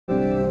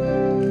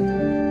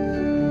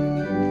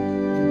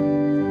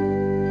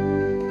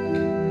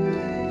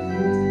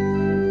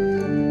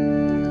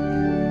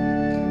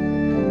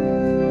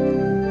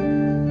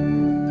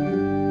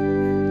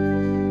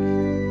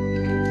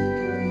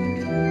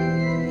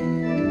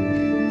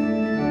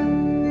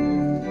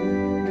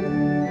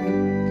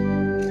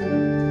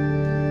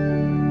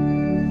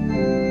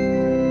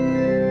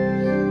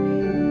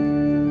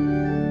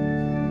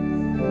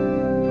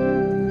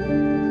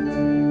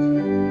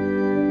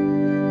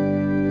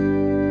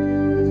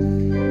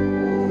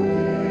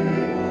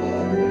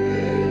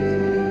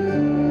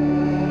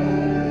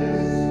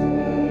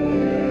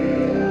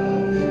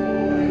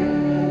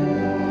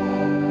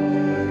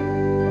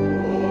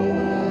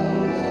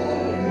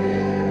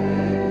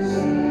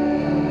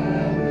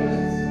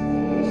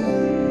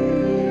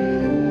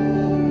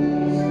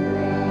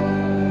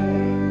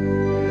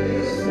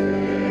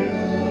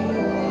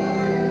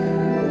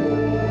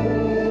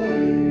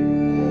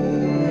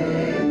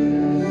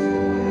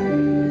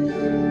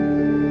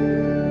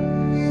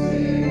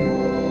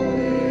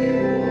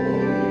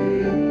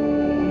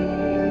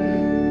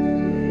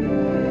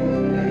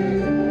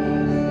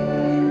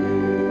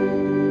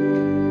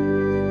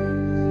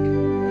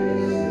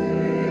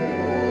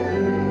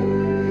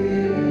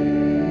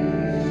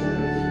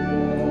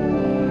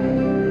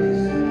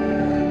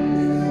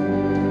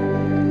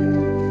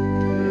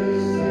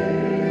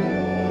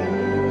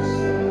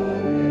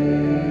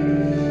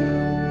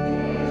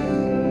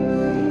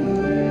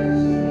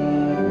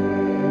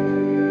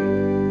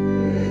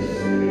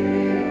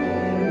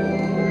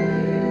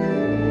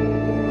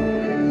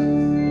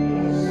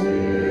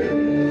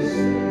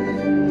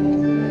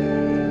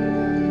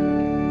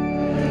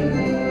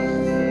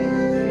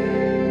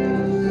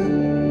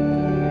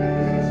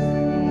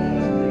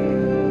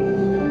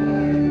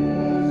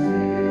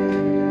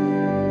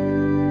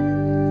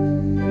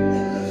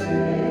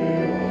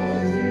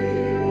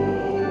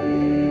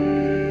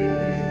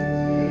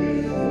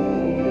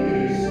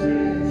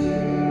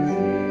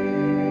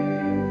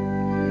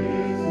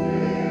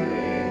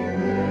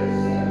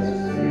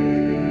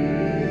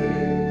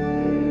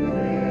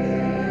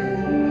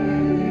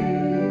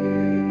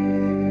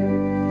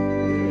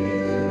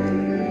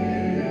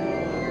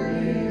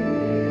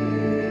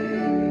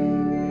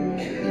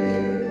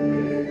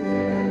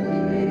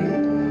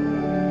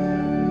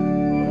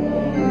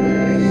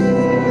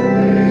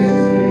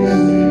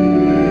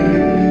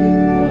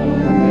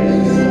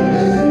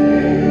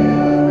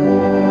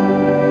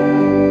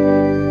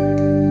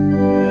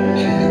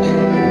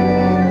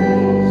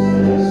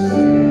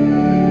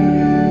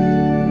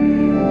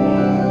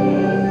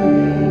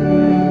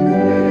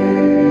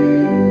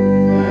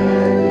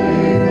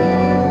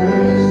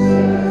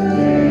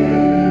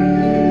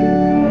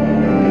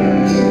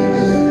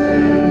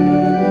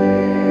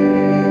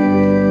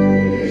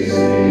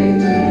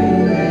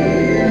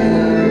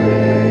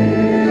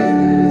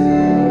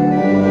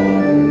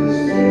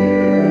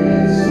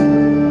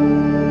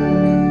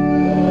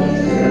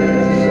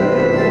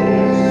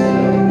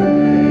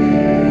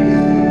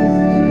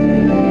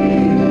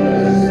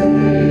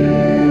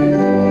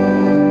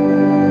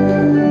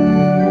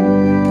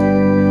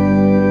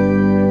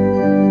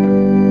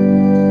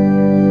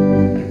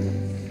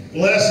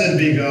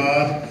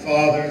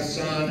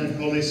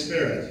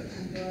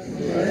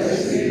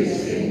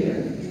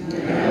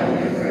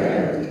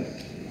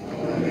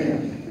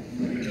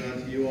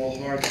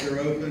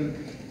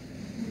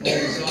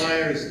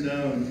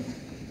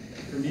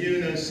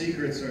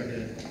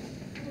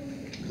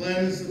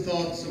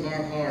thoughts of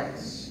our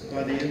hearts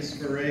by the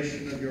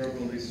inspiration of your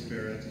Holy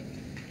Spirit,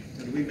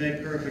 that we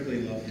may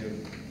perfectly love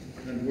you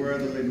and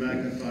worthily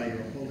magnify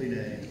your holy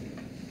name,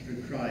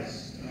 through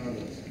Christ our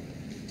Lord.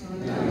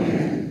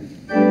 Amen.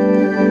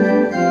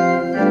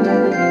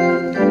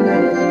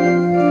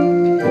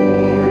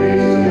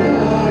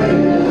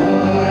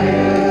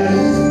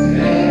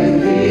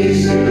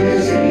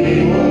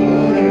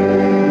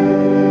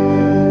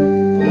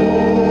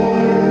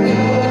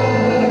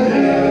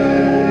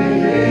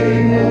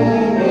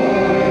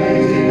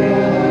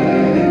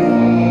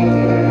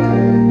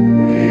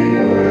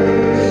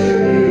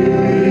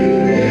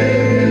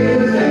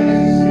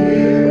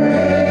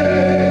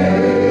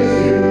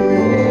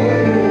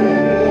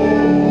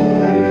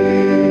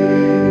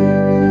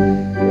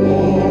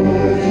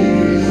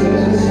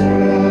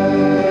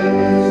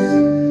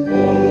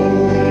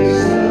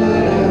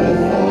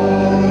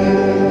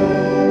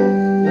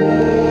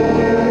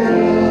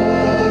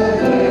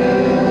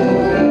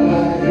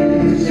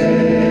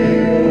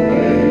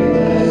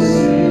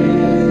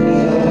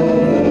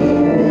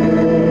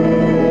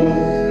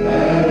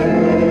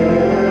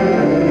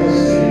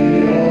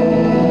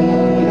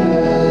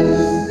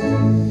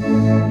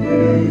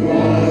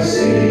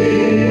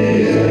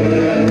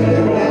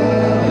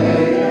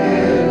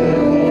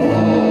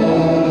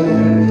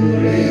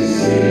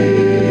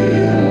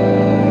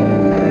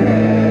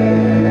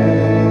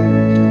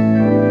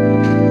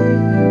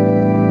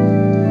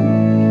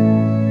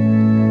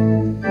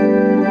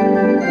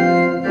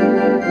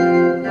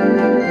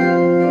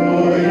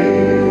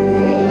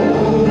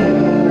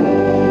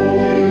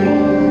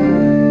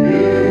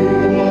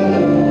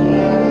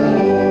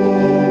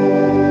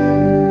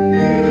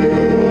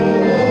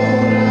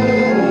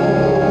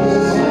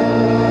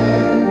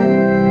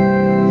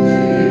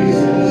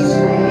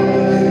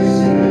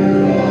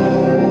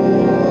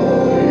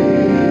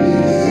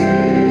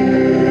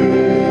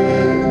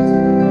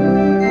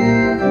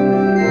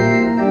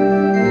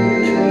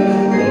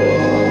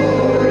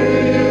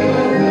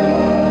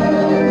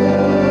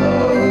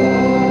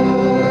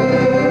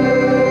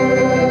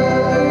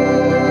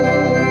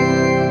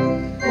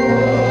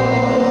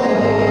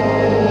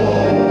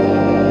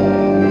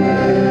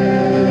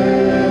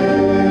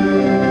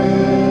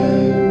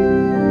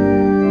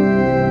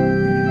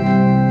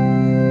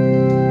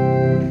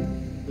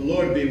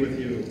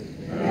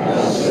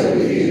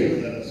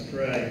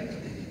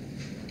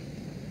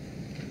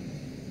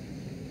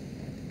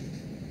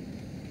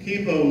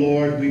 Keep, O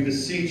Lord, we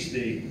beseech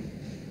thee,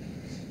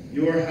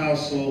 your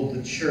household,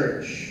 the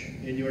church,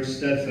 in your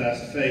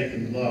steadfast faith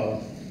and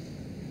love,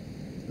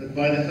 that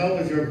by the help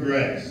of your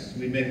grace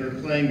we may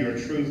proclaim your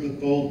truth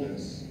with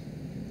boldness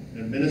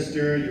and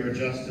minister your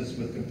justice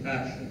with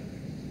compassion,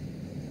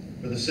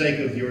 for the sake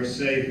of your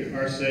Savior,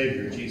 our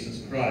Savior,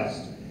 Jesus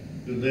Christ,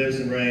 who lives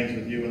and reigns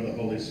with you in the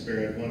Holy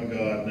Spirit, one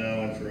God,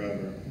 now and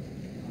forever.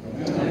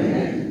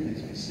 Amen.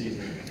 Please be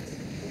seated.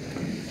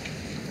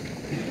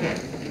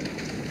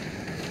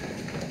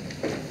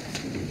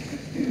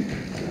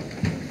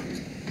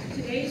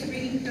 Today's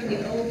reading from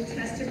the Old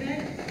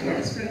Testament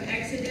is from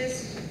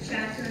Exodus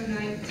chapter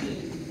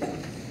 19.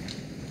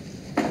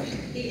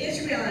 The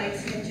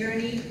Israelites had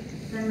journeyed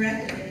from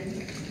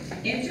Rephidim,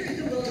 entered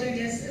the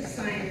wilderness of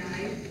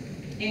Sinai,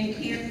 and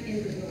camped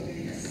in the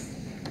wilderness.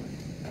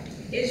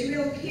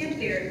 Israel camped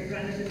there in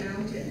front of the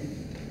mountain.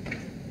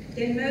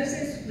 Then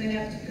Moses went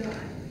up to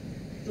God.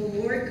 The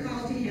Lord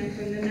called to him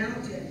from the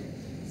mountain,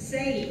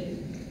 saying,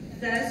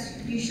 "Thus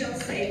you shall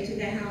say to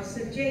the house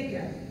of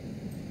Jacob,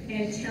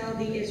 and tell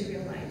the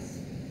Israelites,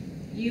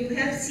 you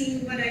have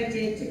seen what I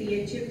did to the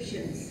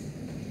Egyptians,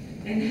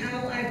 and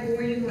how I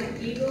bore you on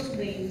eagle's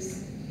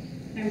wings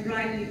and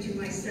brought you to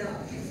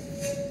myself.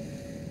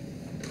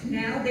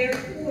 Now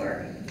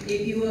therefore,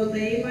 if you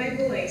obey my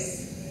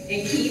voice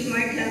and keep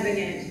my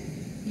covenant,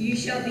 you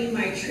shall be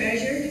my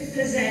treasured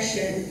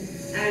possession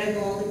out of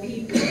all the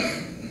peoples.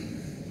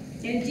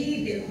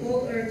 Indeed, the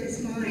whole earth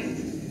is mine,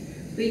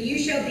 but you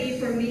shall be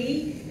for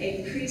me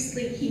a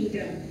priestly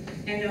kingdom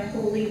and a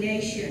holy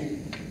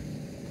nation.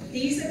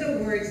 These are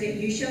the words that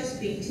you shall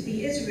speak to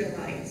the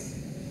Israelites."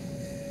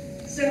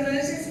 So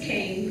Moses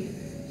came,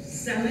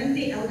 summoned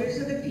the elders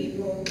of the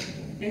people,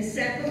 and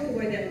set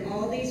before them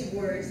all these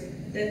words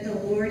that the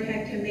Lord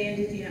had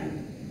commanded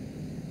him.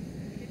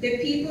 The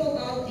people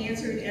all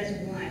answered as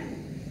one,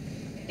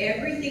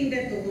 "Everything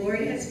that the Lord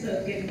has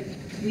spoken,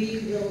 we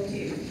will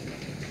do."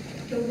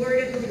 The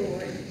word of the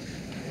Lord.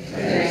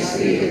 Thanks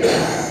be to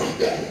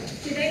God.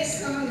 Today's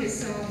psalm is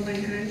Psalm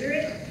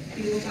 100.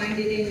 You will find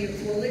it in your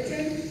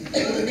bulletin.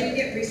 I will read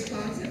it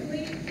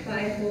responsively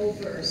by whole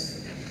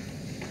verse.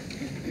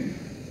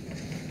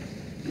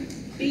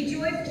 Be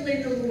joyful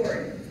in the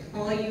Lord,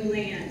 all you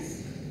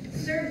lands.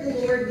 Serve the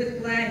Lord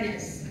with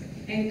gladness,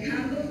 and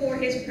come before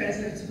his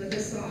presence with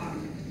a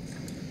song.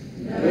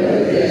 Know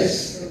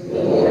this, the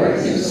Lord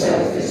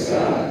himself is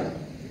God.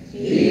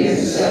 He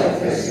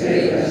himself has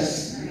made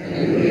us,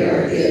 and we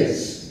are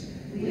his.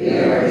 We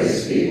are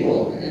his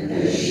people, and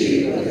the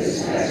sheep of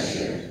his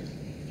pasture.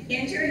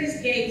 Enter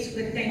his gates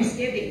with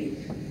thanksgiving.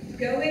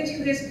 Go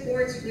into his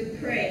courts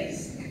with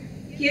praise.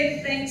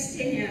 Give thanks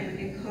to him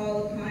and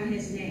call upon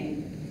his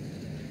name.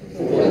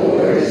 For the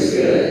Lord is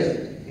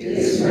good,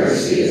 his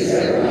mercy is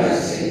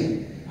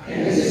everlasting,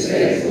 and his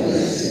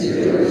faithfulness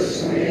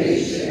endures from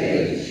age to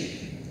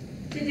age.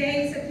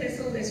 Today's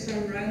epistle is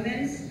from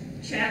Romans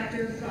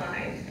chapter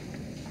 5.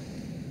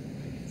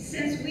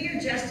 Since we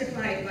are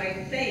justified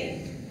by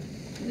faith,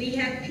 we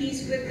have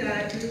peace with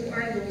God through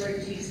our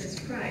Lord Jesus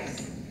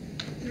Christ,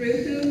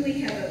 through whom we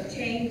have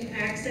obtained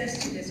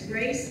access to this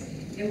grace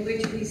in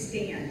which we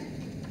stand.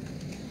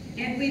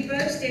 And we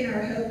boast in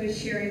our hope of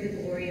sharing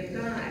the glory of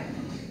God.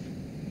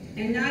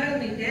 And not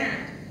only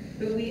that,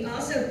 but we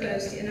also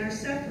boast in our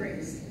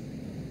sufferings,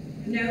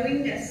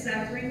 knowing that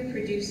suffering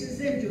produces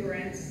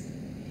endurance,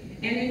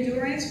 and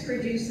endurance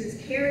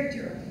produces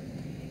character,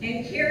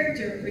 and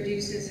character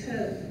produces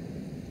hope.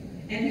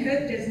 And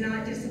hope does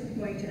not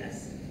disappoint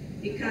us,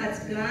 because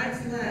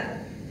God's love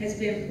has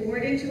been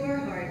poured into our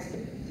hearts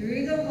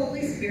through the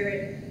Holy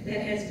Spirit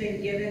that has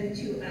been given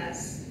to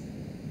us.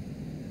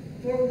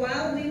 For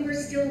while we were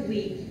still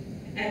weak,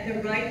 at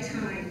the right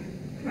time,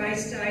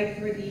 Christ died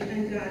for the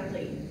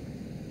ungodly.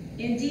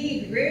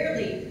 Indeed,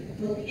 rarely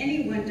will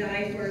anyone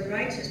die for a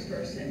righteous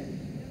person,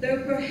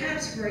 though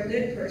perhaps for a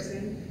good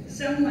person,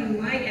 someone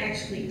might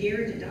actually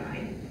dare to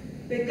die.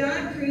 But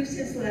God proves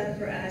his love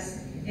for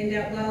us, in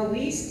that while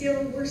we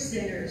still were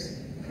sinners,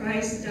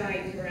 Christ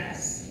died for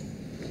us.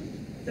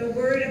 The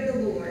word of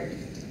the Lord.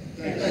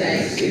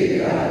 Thanks be to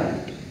God.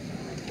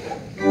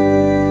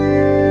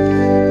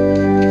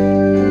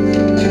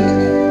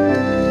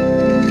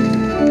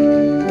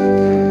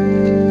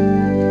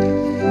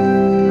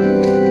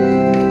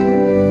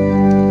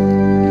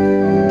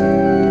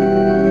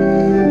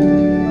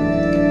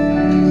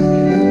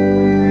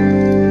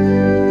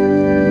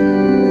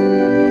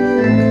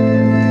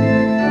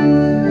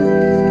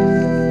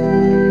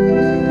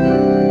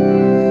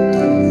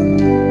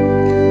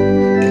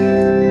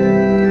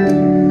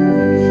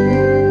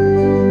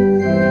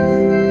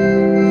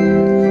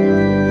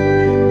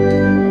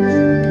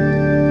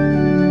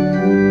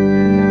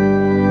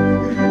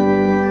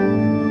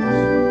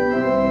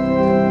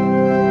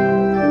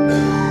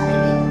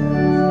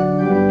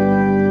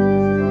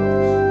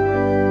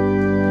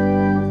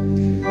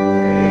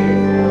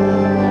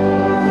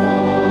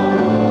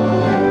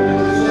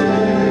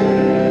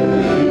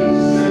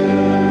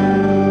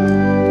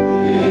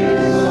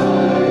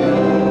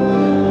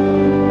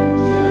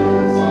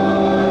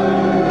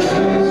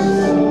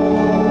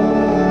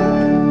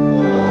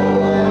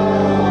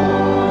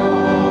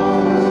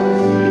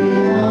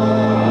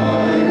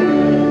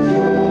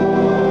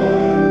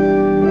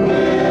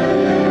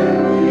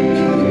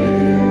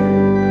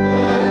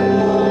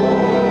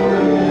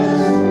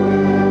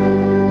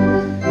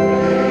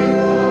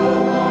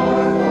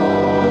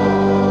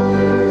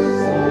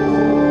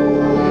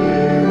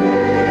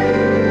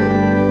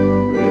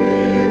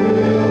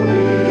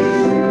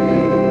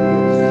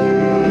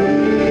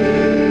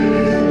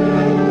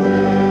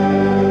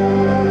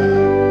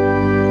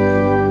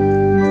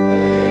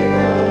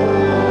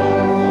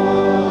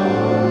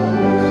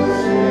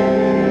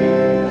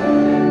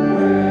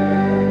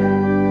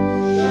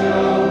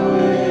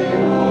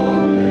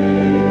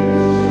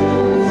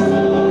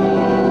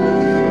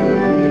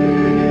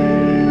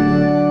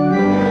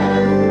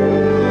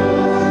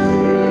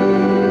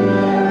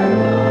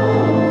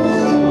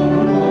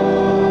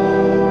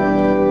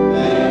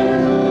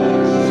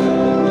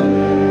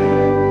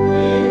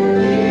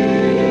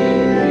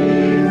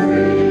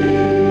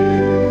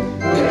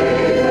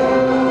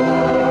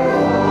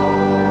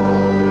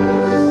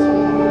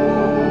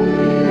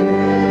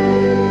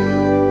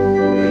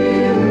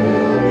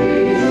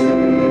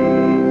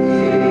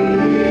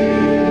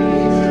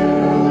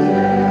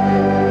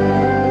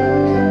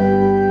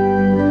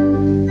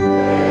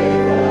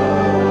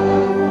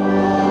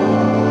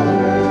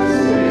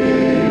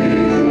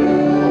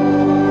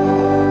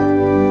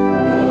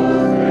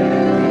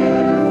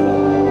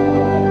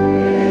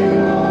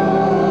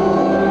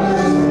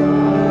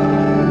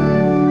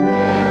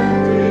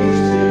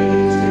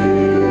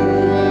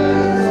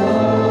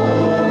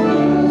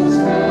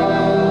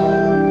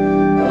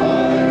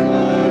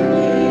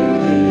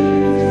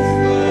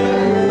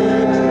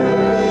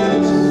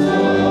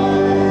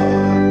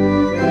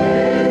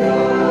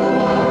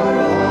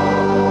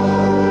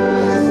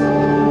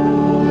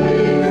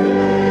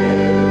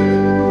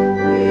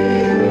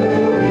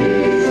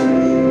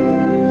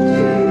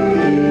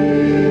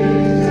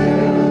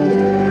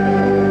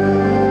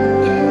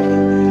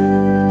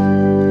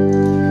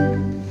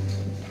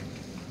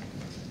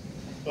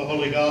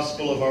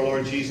 Gospel of our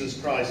Lord Jesus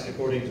Christ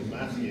according to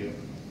Matthew.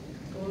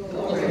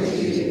 Glory to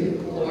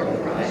you, Lord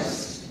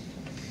Christ.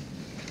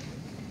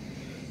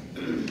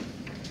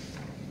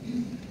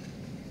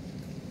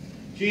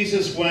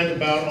 Jesus went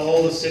about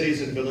all the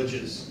cities and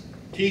villages,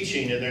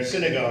 teaching in their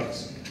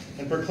synagogues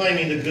and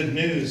proclaiming the good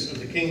news of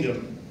the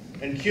kingdom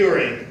and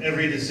curing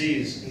every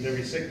disease and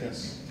every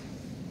sickness.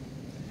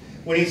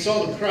 When he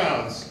saw the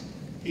crowds,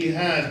 he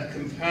had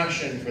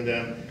compassion for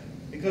them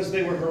because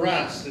they were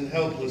harassed and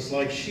helpless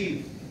like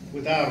sheep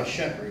without a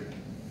shepherd.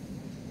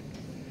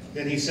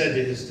 Then he said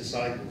to his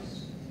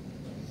disciples,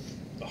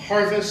 "The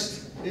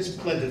harvest is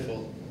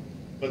plentiful,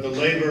 but the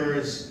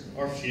laborers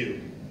are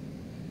few.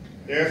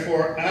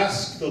 Therefore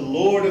ask the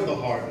Lord of the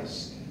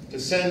harvest to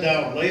send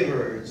out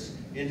laborers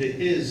into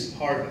his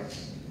harvest."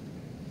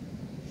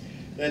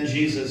 Then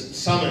Jesus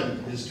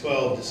summoned his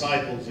 12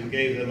 disciples and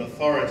gave them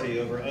authority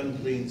over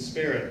unclean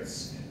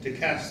spirits to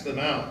cast them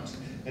out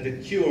and to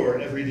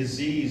cure every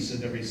disease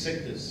and every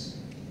sickness.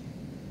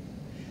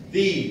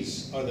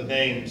 These are the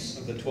names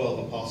of the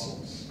 12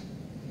 apostles.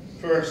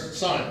 First,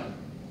 Simon,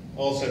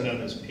 also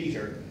known as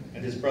Peter,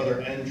 and his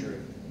brother Andrew.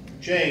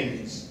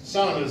 James,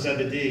 son of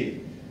Zebedee,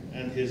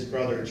 and his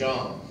brother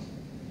John.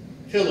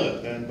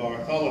 Philip and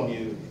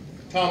Bartholomew,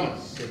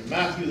 Thomas and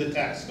Matthew the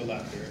tax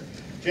collector,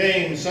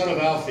 James, son of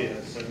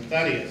Alphaeus, and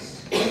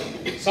Thaddeus,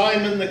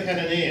 Simon the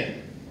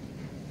Cananean,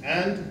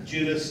 and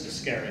Judas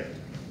Iscariot,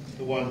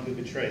 the one who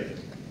betrayed him.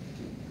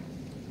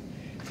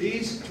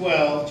 These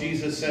 12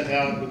 Jesus sent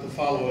out with the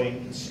following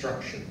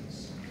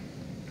instructions.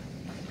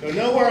 Go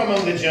nowhere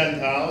among the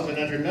Gentiles and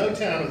enter no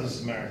town of the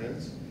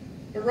Samaritans,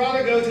 but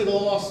rather go to the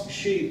lost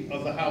sheep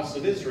of the house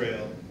of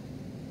Israel.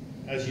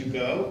 As you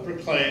go,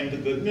 proclaim the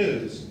good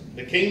news.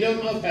 The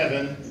kingdom of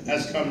heaven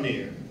has come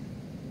near.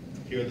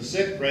 Cure the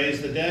sick,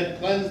 raise the dead,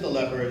 cleanse the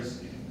lepers,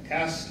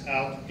 cast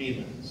out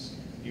demons.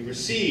 You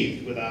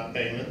received without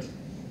payment,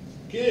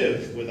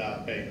 give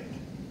without payment.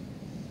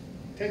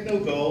 Take no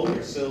gold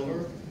or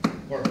silver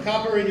or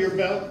copper in your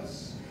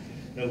belts,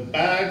 no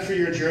bag for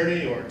your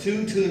journey, or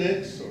 2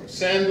 tunics, or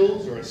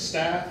sandals, or a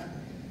staff,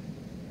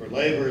 for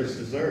laborers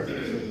deserve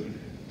their food.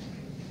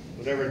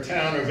 Whatever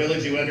town or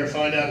village you enter,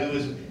 find out who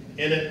is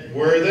in it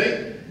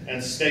worthy,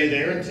 and stay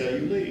there until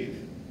you leave.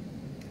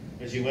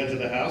 As you enter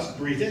the house,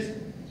 greet it.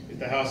 If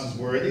the house is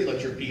worthy,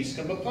 let your peace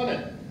come upon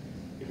it.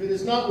 If it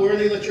is not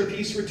worthy, let your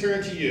peace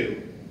return to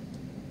you.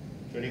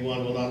 If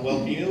anyone will not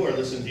welcome you or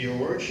listen to your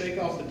words, shake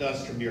off the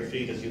dust from your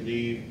feet as you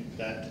leave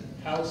that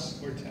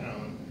house or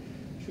town.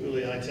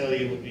 Truly, I tell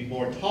you, it would be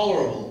more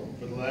tolerable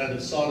for the land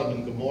of Sodom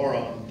and Gomorrah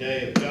on the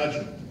day of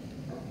judgment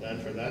than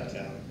for that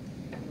town.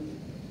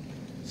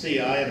 See,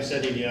 I am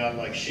sending you out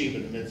like sheep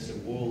in the midst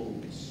of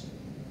wolves.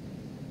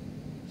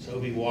 So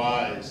be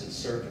wise as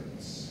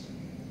serpents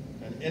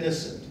and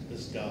innocent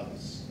as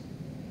doves.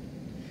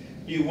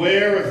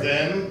 Beware of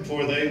them,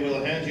 for they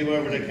will hand you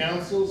over to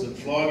councils and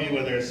flog you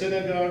in their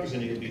synagogues,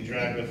 and you'll be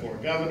dragged before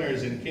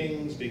governors and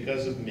kings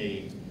because of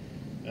me,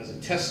 as a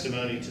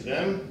testimony to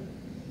them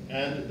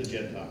and the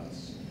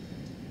Gentiles.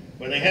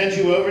 When they hand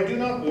you over, do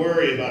not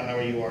worry about how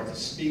you are to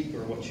speak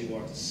or what you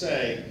are to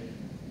say,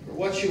 for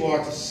what you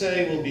are to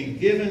say will be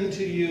given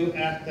to you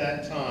at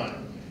that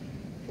time.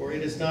 For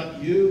it is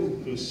not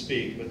you who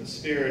speak, but the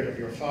Spirit of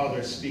your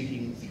Father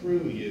speaking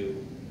through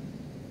you.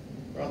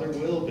 Brother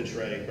will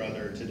betray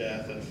brother to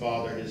death, and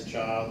father his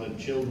child, and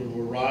children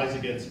will rise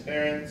against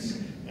parents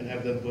and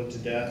have them put to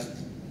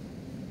death.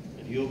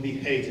 And you'll be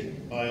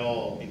hated by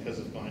all because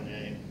of my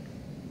name.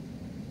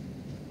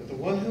 But the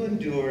one who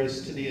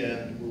endures to the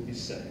end will be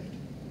saved.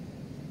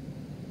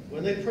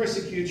 When they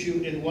persecute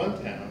you in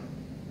one town,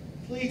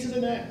 flee to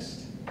the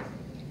next.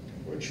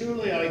 For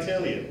truly I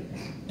tell you,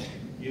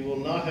 you will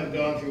not have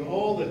gone through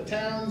all the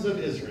towns of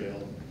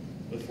Israel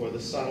before the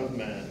Son of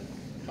Man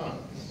comes.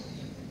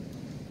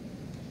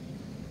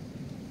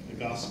 The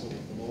Gospel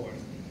of the Lord.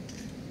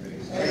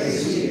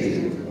 Praise to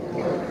you,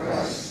 Lord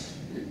Christ.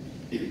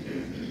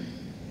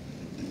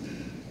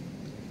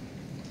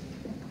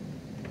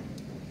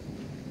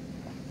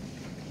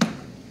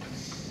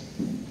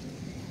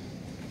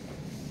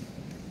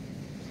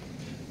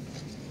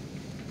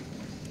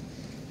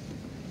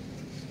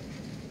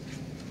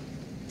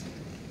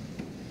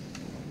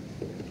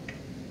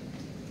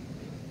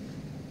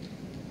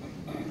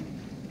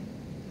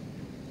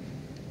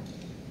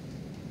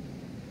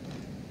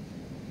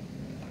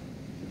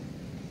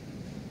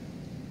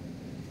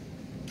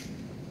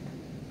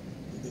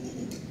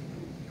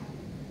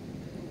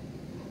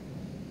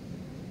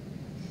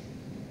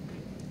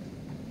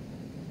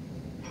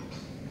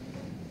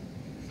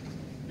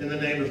 In the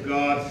name of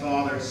God,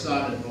 Father,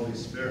 Son, and Holy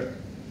Spirit.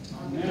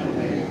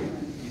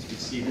 Amen. Please be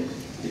seated.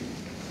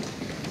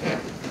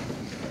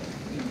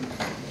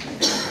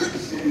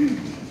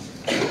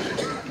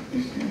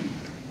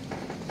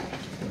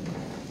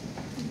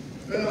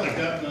 Well, I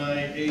got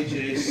my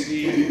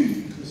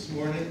AJC this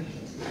morning.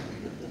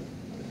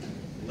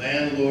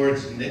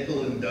 Landlord's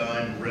nickel and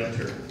dime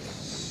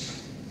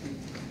renters.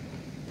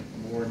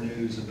 More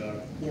news about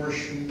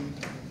abortion.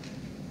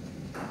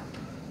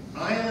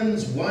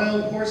 Island's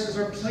wild horses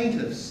are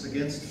plaintiffs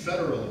against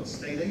federal and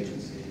state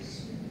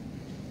agencies.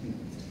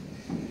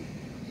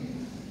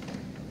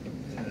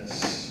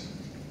 Yes.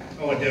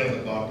 Oh, and down at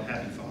the bottom,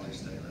 Happy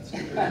Father's Day. That's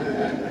good.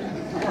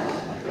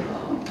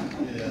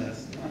 Yeah,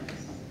 that's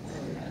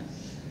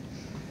nice.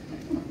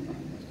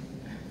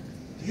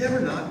 Do you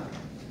ever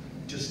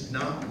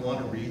not want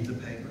to read the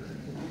paper?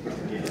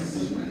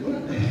 Yes.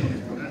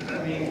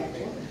 I mean,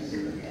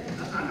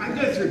 I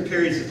go through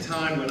periods of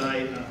time when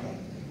I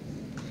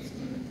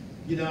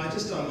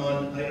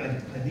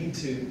need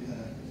to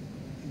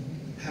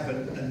have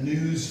a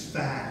news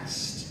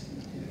fast.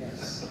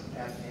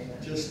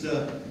 Just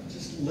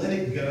let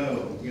it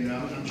go. You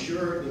know, I'm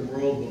sure the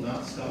world will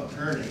not stop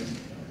turning,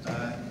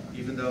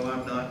 even though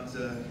I'm not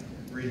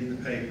reading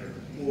the paper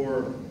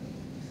or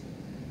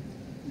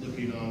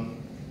looking on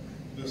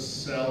the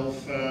cell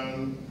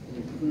phone,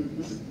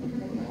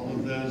 all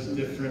of those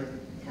different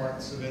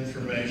parts of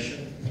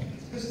information.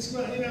 Because it's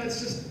not, you know, it's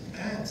just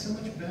bad, so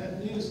much bad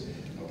news.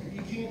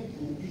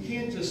 You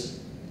can't just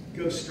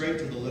go straight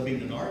to the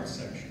living and arts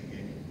section,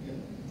 can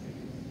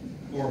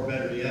you? Or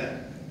better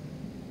yet,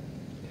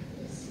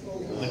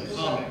 the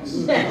comics.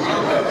 Sports.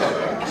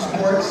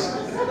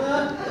 I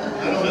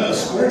don't know,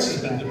 sports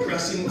has been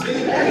depressing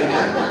too.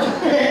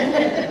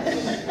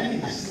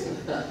 Jeez.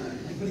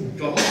 Anybody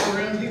golf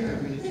around here?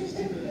 I mean, it's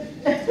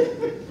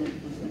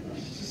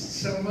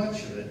just so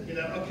much of it. You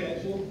know,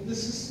 okay, well,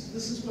 this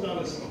is what I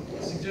was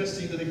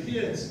suggesting to the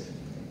kids.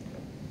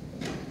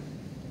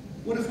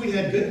 What if we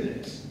had good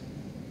news?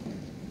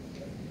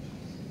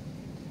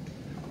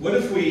 What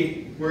if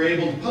we were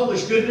able to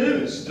publish good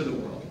news to the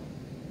world?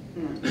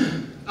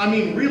 I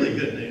mean, really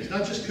good news,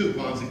 not just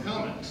coupons and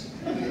comics.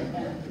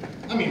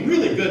 I mean,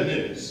 really good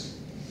news.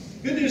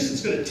 Good news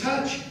that's going to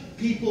touch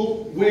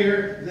people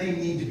where they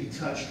need to be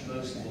touched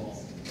most of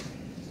all.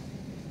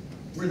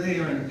 Where they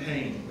are in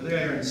pain, where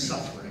they are in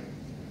suffering.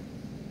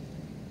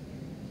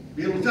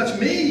 Be able to touch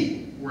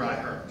me where I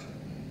hurt.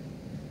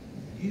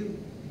 You.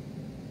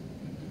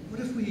 What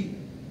if we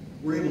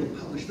were able to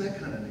publish that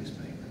kind of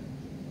newspaper?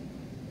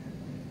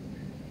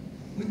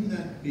 Wouldn't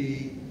that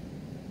be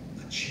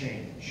a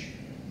change?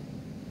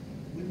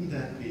 Wouldn't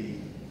that be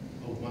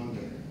a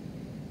wonder?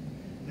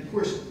 And of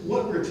course,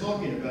 what we're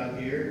talking about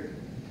here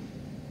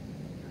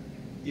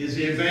is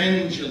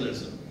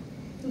evangelism.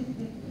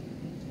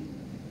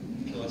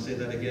 Shall I say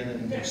that again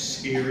in a more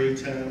scary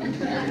tone?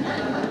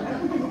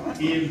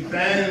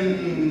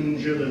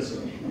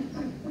 Evangelism.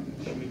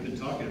 Which we've been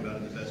talking about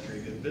in the vestry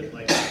a good bit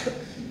lately.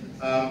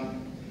 I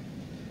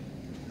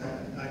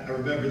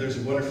remember there's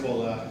a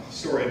wonderful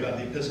story about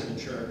the Episcopal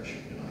Church.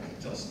 You know, I can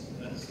tell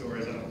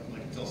stories. I don't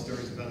like to tell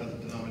stories about other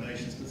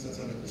denominations, but since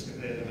I'm an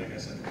Episcopalian, I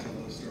guess I can tell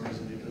those stories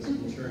of the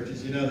Episcopal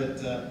churches. You know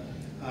that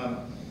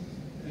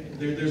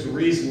there's a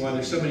reason why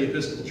there's so many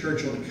Episcopal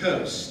churches on the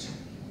coast,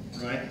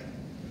 right?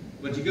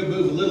 But you go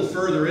move a little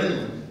further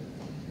inland,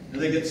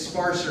 and they get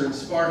sparser and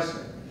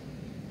sparser.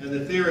 And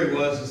the theory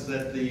was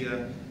that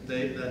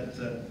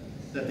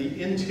that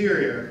the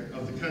interior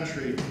of the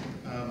country,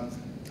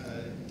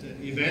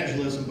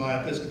 evangelism by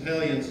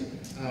Episcopalians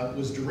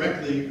was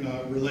directly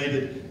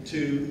related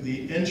to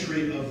the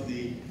entry of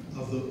the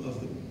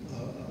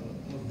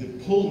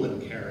Pullman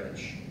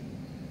carriage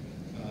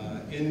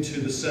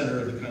into the center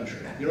of the country.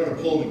 You know what a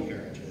Pullman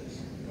carriage is,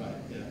 right?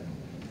 Yeah,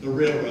 the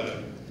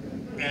railroad,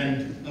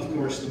 and of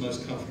course the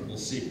most comfortable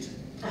seat.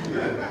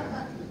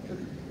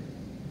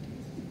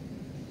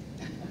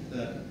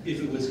 If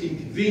it was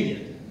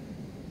inconvenient,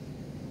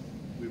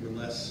 we were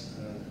less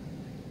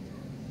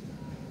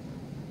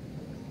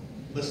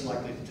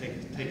likely to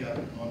take up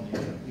on the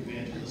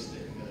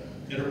evangelistic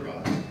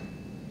enterprise.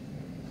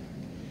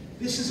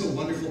 This is a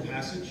wonderful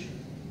passage.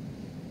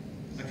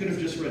 I could have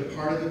just read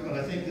part of it, but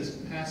I think this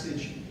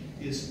passage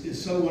is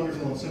so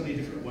wonderful in so many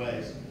different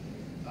ways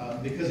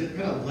because it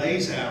kind of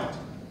lays out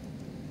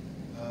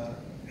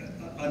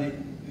the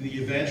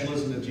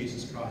evangelism of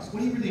Jesus Christ.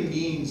 What he really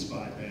means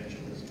by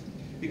evangelism.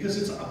 Because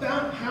it's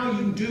about how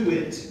you do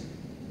it,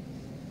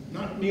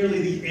 not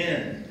merely the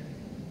end.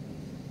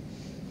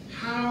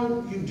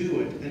 How you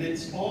do it. And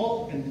it's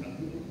all, and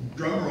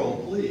drum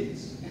roll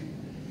please,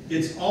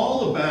 it's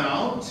all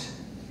about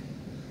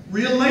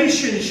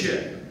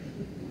relationship.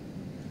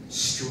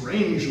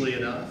 Strangely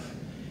enough,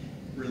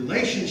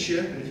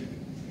 relationship, and if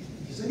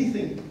there's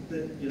anything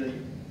that you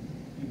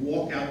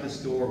walk out this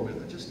door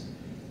with, just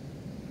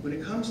when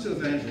it comes to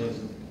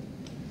evangelism,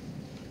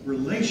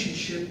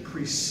 relationship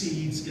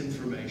precedes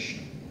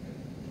information.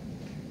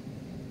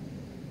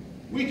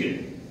 We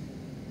can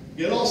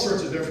get all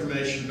sorts of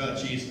information about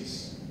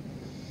Jesus.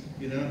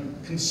 You know,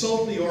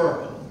 consult the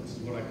oracle. This is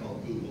what I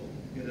call Google.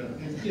 You know,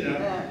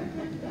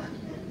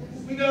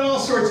 we got all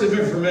sorts of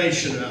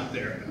information out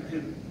there about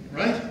him,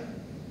 right?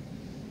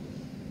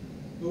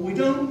 But we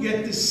don't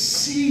get to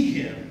see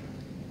him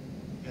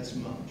as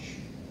much.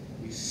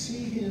 We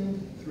see him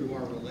through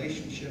our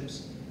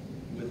relationships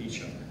with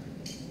each other.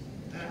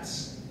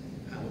 That's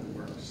how it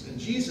works. And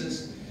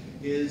Jesus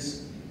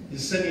is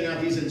sending out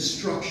these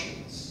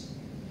instructions.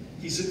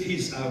 I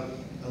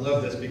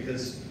love this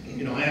because,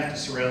 I have to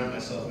surround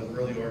myself with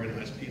really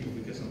organized people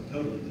because I'm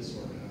totally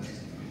disorganized.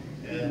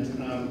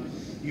 And, I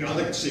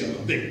like to say I'm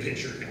a big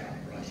picture guy,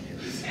 right?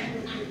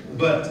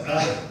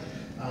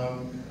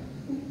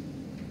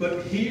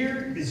 But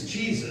here is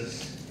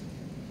Jesus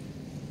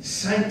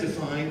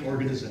sanctifying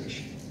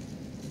organization.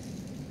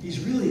 He's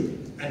really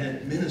an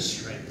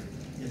administrator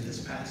in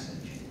this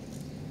passage.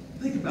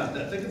 Think about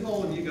that. Think of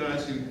all of you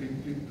guys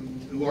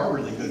who are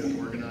really good at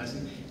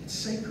organizing. It's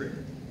sacred.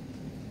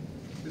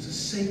 There's a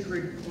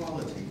sacred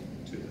quality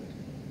to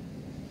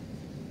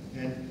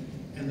it.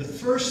 And the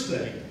first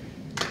thing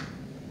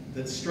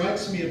that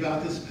strikes me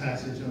about this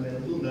passage, I made a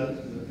little note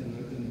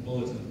in the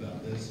bulletin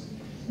about this,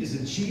 is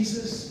that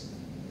Jesus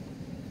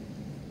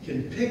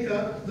can pick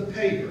up the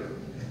paper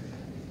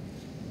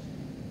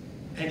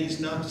and he's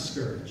not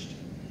discouraged.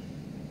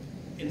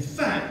 In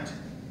fact,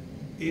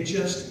 it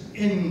just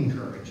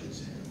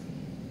encourages him.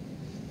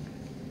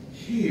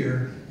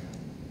 Here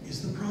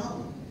is the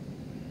problem.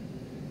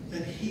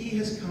 That he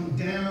has come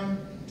down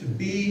to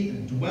be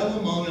and dwell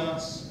among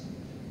us,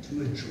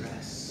 to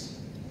address,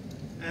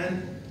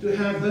 and to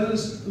have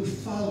those who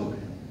follow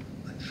him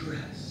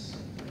address.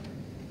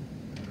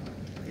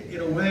 In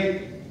a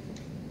way,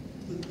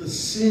 the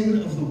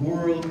sin of the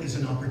world is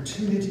an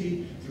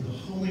opportunity for the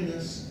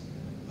holiness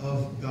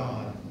of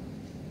God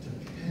to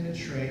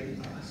penetrate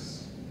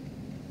us.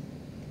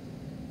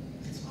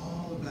 It's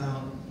all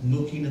about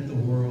looking at the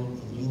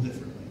world a little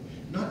differently.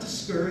 Not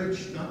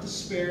discouraged, not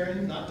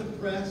despairing, not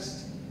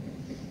depressed.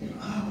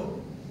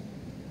 Oh,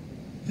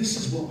 this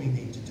is what we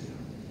need to do.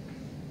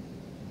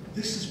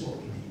 This is what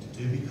we need to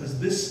do, because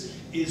this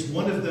is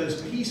one of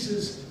those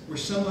pieces where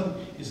someone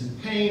is in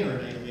pain or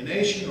in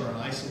alienation or in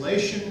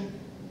isolation.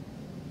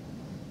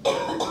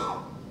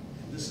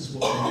 And this is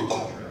what we need to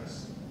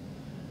address.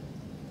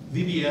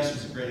 VBS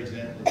was a great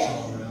example of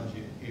all around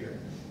you here.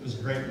 It was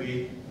a great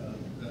week.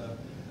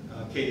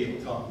 Katie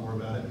will talk more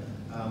about it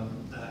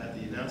at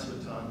the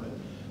announcement time. But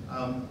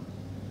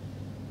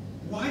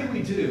why do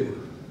we do?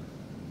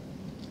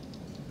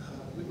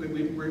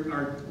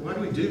 Why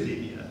do we do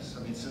VBS? I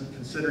mean,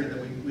 considering that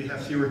we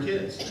have fewer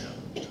kids now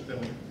than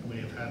we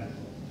have had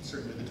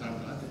certainly the time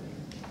that I've been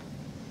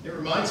here. It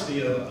reminds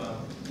me of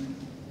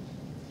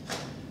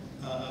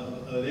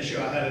an issue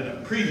I had in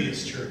a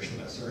previous church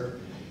that I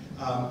served,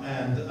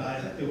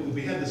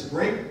 we had this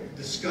great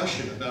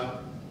discussion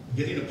about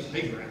getting a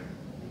playground.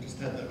 We just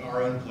had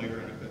our own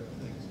playground equipment.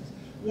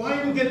 Why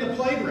are we getting a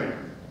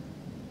playground?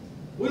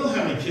 We don't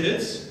have any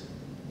kids.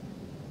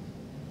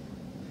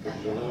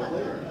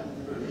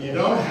 You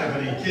don't have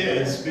any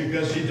kids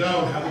because you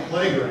don't have a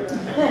playground.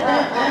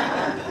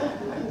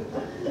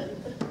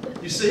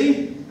 You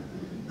see?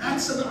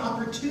 That's an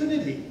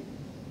opportunity.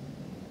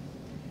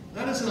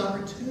 That is an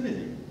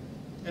opportunity.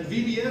 And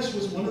VBS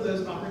was one of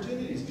those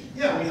opportunities.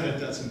 Yeah, we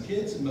had some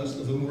kids, and most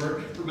of them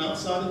were from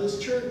outside of this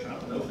church. I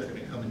don't know if they're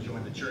going to come and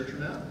join the church or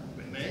not.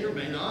 They may or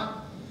may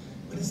not.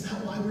 But is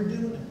that why we're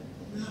doing it?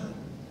 No.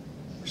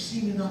 We're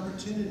seeing an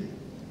opportunity.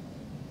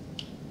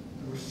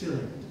 And we're filling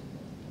it.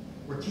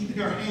 We're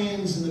keeping our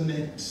hands in the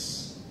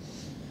mix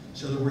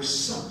so that we're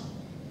supple.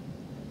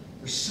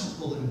 We're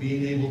supple in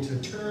being able to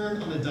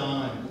turn on a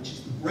dime, which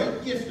is the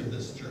great gift of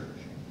this church.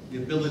 The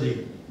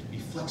ability to be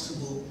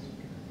flexible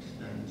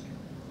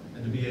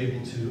and to be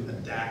able to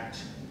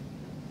adapt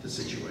to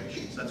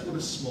situations. That's what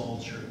a small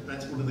church,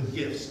 that's one of the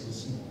gifts of a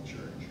small church.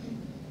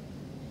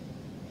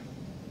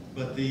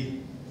 But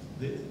and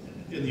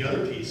the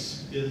other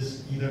piece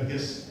is, I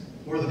guess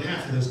more than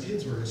half of those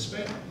kids were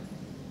Hispanic.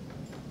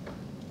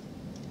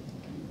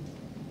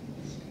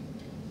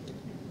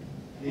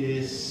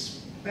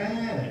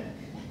 Hispanic.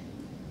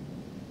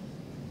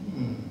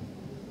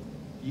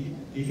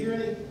 You hear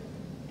it?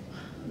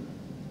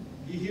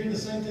 You hearing the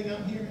same thing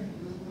I'm hearing?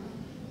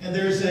 And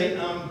there's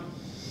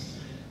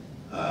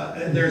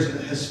a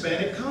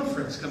Hispanic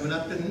conference coming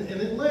up in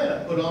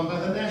Atlanta, put on by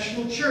the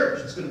National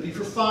Church. It's going to be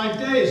for 5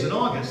 days in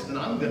August, and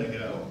I'm going to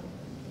go.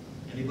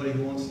 Anybody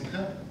who wants to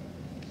come?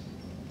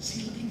 Is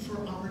he looking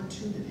for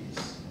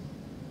opportunities?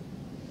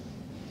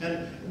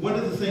 And one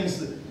of the things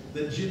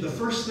the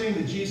first thing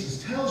that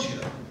Jesus tells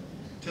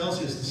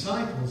his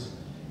disciples,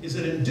 is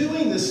that in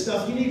doing this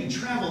stuff, you need to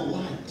travel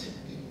light.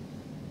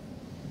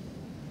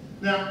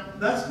 Now,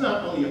 that's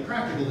not only a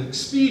practical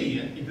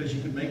expedient, because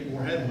you could make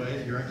more headway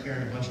if you're not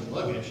carrying a bunch of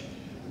luggage,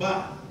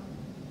 but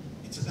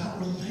it's about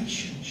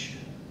relationship.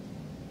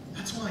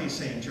 That's why he's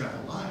saying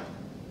travel light.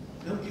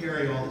 Don't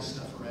carry all this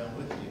stuff around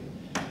with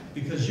you,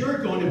 because you're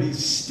going to be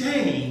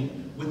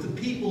staying with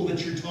the people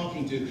that you're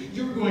talking to.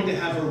 You're going to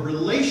have a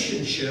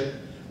relationship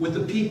with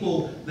the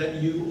people that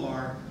you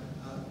are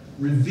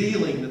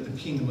revealing that the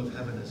kingdom of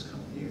heaven has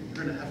come near.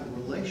 You're going to have a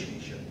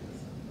relationship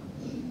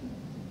with them.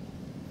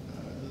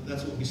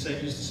 That's what we used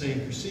to say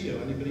in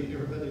Cursillo. Anybody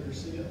ever been to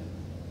Cursillo?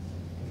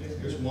 Okay,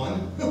 here's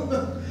one.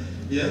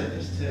 Yeah,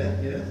 there's Ted.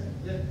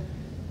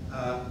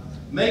 Yeah.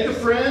 Make a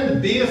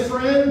friend, be a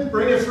friend,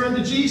 bring a friend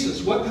to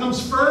Jesus. What comes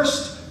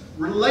first?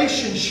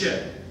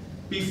 Relationship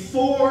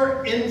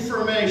before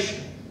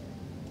information.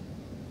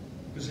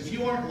 Because if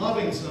you aren't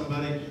loving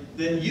somebody,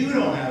 then you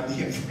don't have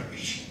the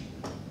information.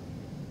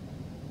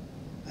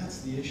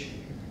 That's the issue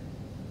here.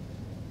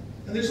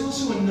 And there's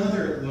also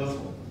another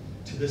level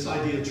to this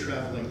idea of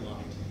traveling light.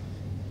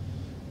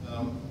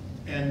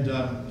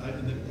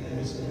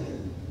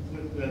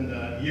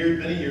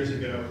 Many years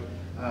ago,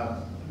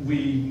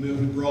 we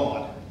moved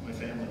abroad. My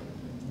family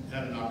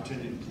had an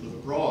opportunity to live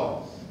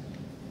abroad.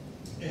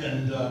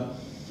 And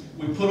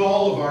we put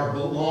all of our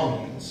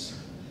belongings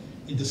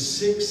into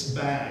 6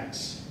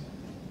 bags,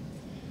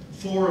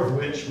 4 of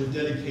which were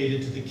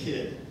dedicated to the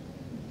kid.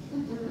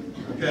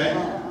 Okay?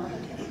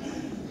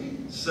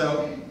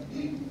 So,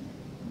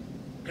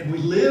 And we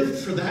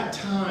lived for that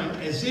time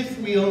as if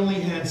we only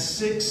had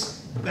 6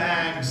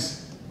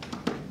 bags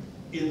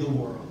in the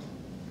world.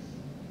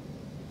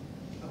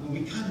 I mean,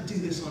 we kind of do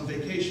this on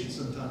vacation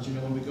sometimes, you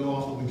know, when we go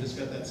off and we just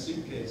got that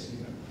suitcase, you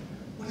know.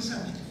 What does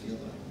that make you feel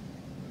like?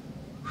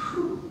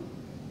 Whew.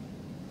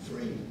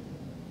 Free.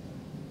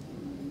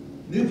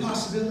 New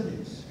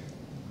possibilities.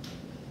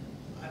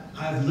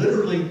 I've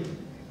literally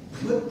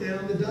put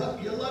down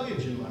your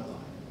luggage in my life.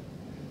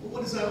 But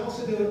what does that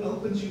also do? It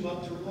opens you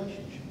up to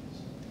relationships.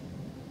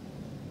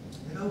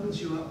 It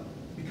opens you up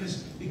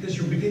because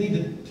you're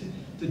beginning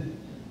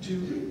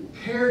to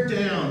pare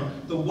down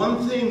the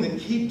one thing that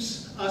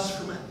keeps us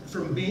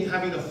from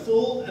having a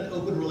full and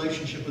open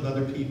relationship with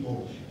other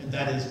people, and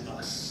that is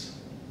us.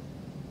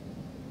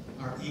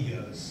 Our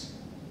egos,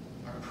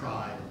 our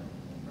pride,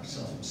 our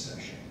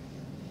self-obsession.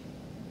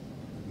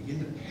 We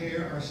begin to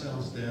pare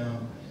ourselves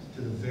down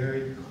to the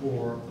very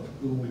core of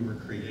who we were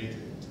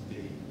created to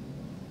be.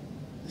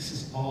 This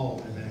is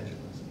all evangelism.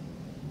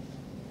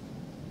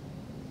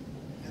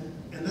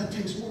 And that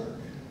takes work.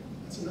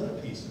 That's another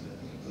piece of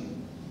it.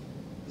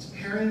 It's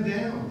paring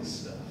down this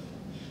stuff.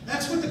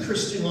 That's what the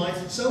Christian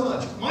life, so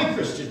much, my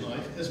Christian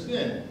life has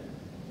been.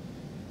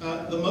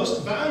 The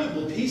most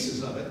valuable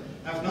pieces of it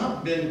have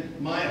not been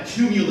my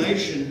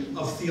accumulation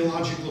of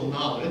theological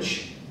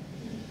knowledge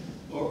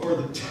or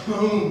the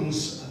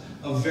tomes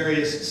of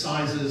various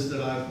sizes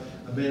that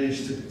I've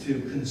managed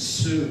to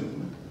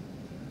consume.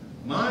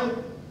 My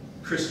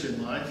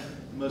Christian life,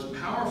 the most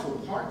powerful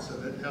parts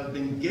of it have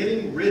been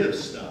getting rid of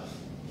stuff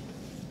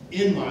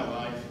in my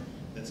life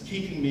that's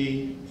keeping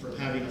me from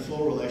having a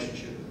full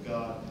relationship with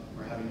God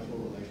or having a full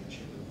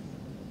relationship with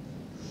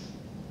you.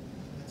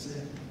 That's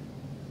it.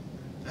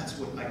 That's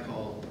what I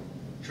call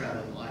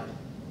traveling light.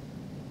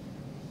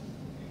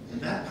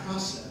 And that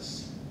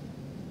process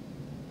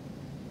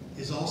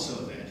is also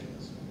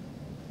evangelism.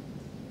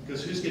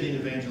 Because who's getting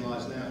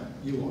evangelized now?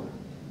 You are.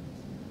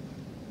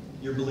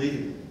 You're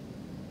believing it.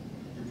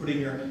 You're putting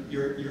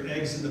your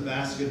eggs in the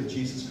basket of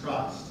Jesus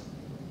Christ.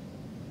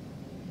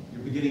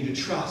 You're beginning to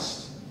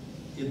trust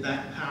in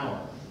that power.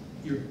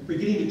 You're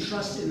beginning to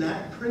trust in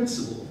that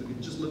principle, if we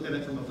can just look at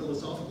it from a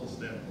philosophical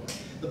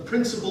standpoint. The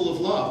principle of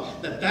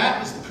love.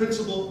 That is the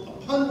principle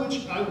upon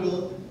which I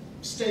will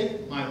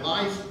stake my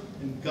life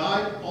and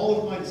guide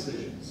all of my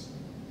decisions.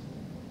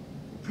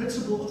 The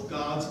principle of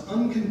God's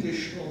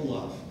unconditional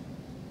love.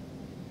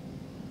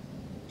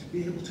 To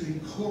be able to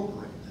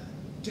incorporate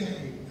that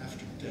day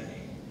after day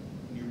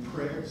in your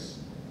prayers,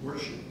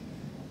 worship,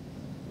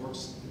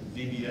 works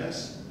in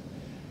VBS,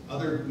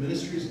 other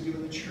ministries that do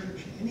in the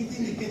church,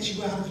 anything that gets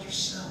you out of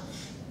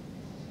yourself.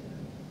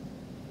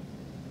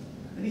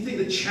 Anything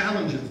that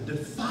challenges,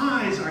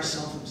 defies our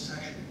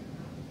self-obsession.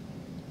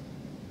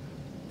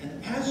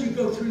 And as you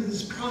go through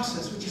this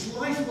process, which is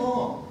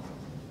lifelong,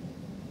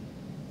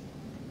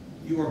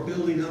 you are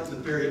building up the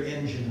very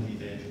engine of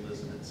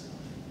evangelism itself.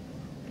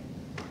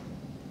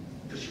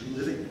 Because you're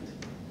living it.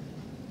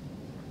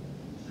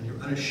 And you're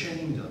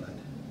unashamed of it.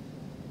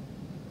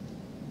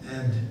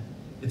 And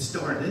it's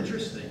darn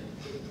interesting.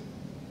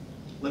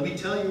 Let me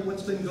tell you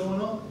what's been going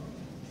on.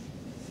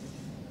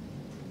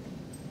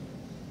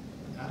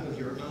 Out of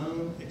your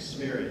own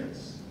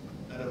experience,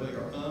 out of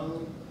your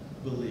own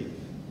belief,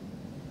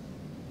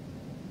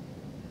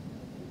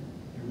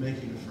 you're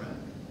making a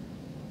friend.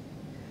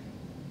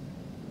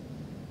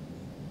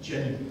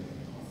 Genuinely,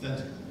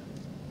 authentically.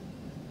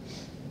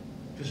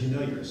 Because you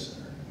know you're a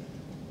sinner.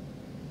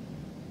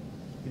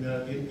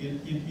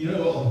 You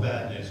know all the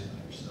bad news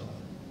about yourself.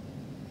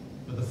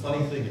 But the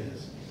funny thing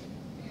is,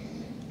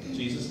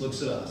 Jesus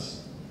looks at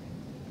us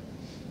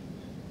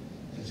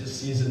and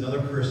just sees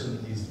another person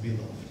that needs to be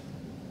loved.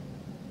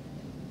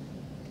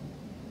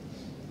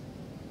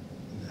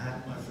 And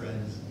that, my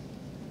friends,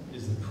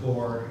 is the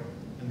core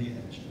and the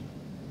engine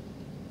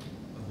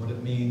of what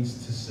it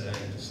means to say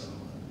to someone,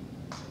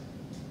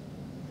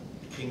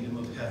 the kingdom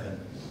of heaven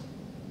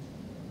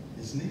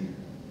is near.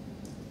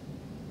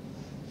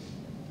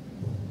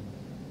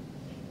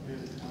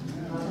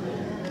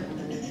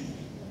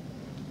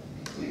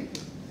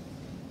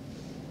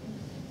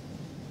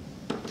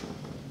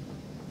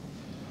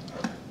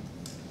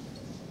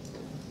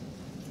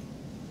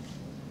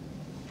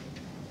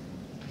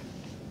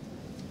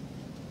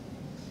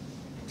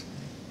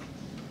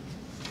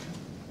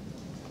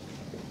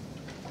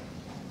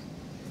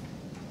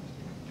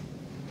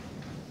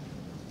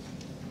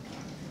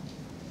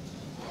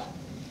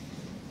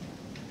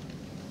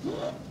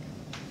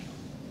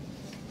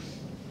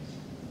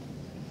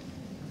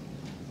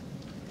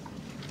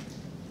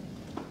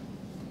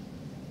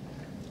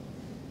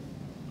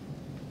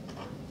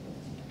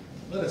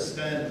 Let us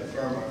stand and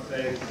affirm our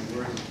faith in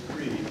the words of the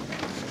creed.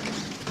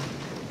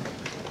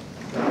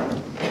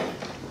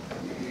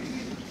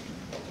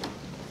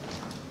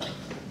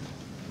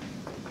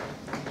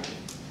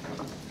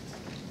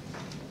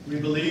 We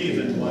believe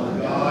in one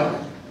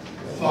God,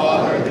 the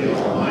Father, the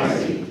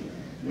Almighty,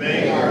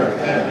 maker of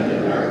heaven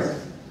and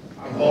earth,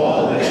 of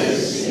all that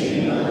is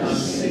seen and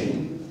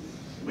unseen.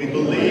 We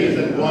believe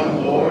in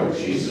one Lord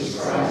Jesus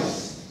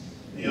Christ,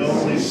 the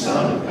only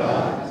Son of God,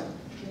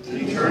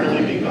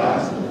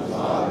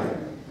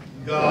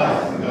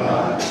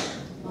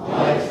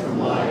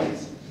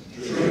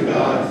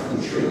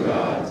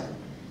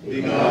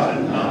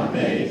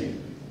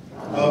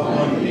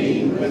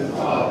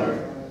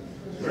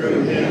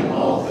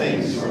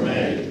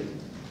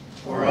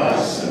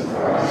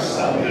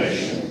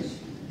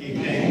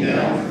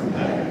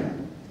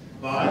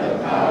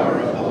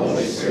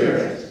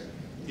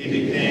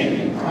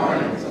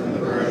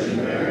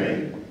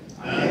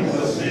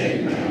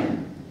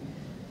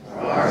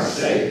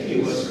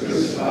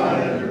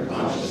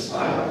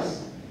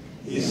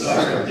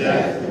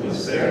 death and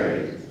was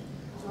buried.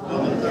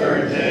 On the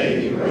third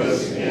day he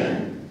rose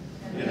again,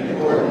 in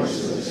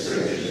accordance with the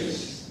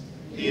Scriptures.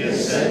 He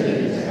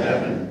ascended into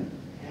heaven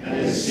and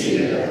is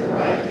seated at the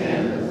right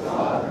hand of the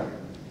Father.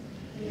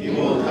 He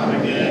will come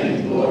again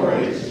in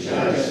glory to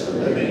judge the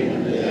living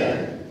and the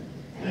dead,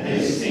 and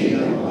his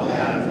kingdom will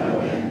have no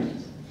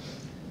end.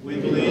 We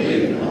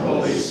believe in the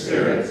Holy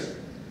Spirit,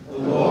 the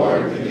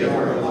Lord, the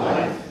giver of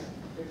life,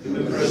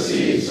 who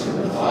proceeds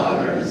from the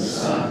Father and the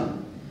Son.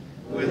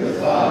 With the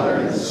Father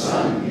and the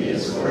Son he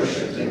is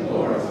worshipped and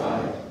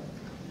glorified.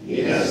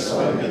 He has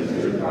spoken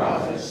through the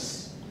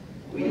prophets.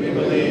 We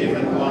believe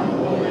in one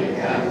holy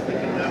Catholic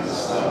and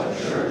Apostolic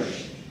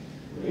Church.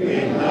 We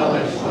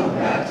acknowledge one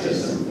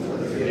baptism for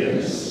the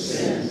forgiveness of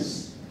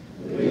sins.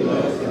 We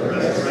look for the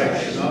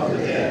resurrection of the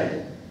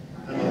dead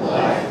and the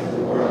life of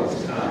the world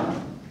to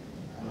come.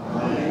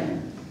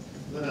 Amen.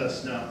 Let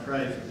us now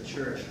pray for the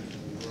church and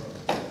for the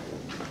world.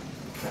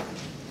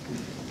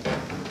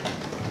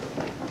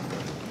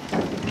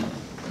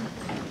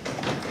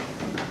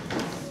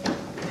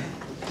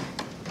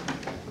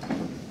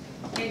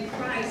 In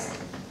Christ,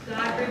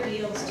 God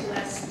reveals to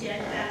us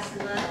steadfast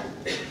love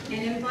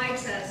and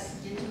invites us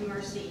into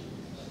mercy.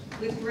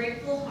 With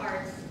grateful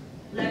hearts,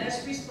 let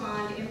us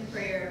respond in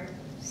prayer,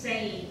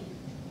 saying,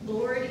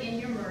 Lord, in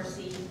your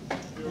mercy,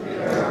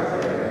 hear our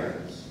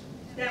prayers.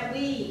 that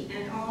we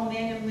and all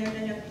men and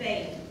women of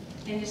faith,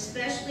 and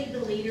especially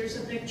the leaders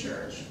of the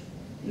church,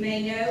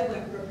 may know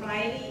when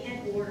propriety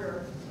and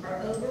order are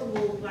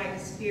overruled by the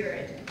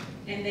Spirit,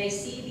 and they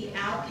see the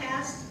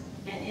outcast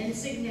and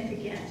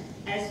insignificant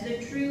as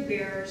the true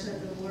bearers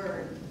of the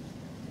word.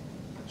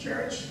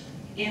 Church,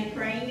 and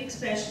praying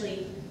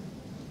especially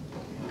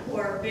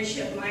for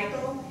Bishop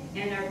Michael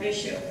and our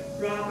Bishop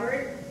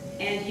Robert,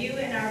 and you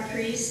and our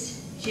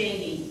priest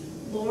Jamie.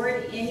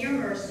 Lord, in your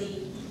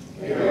mercy,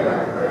 Hear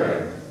our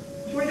prayer.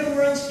 for the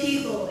world's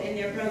people in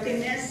their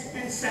brokenness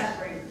and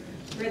suffering,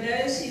 for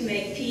those who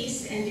make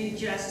peace and do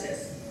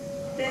justice,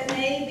 that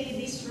may we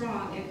be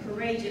strong and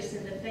courageous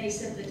in the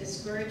face of the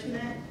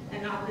discouragement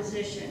and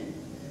opposition.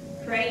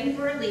 Praying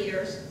for our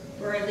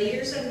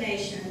leaders of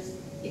nations,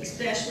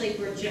 especially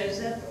for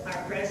Joseph,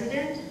 our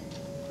president,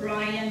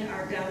 Brian,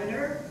 our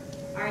governor,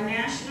 our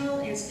national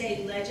and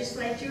state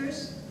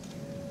legislatures,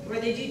 for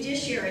the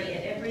judiciary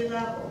at every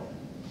level,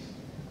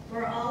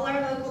 for all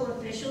our local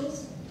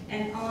officials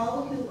and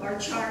all who are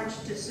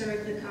charged to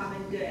serve the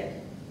common good,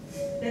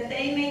 that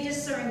they may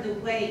discern the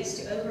ways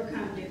to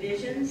overcome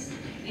divisions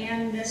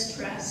and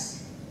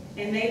mistrust,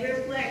 and may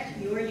reflect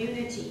your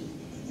unity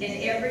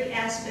in every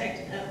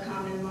aspect of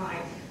common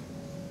life.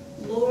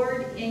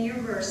 Lord, in your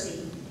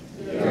mercy,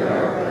 Hear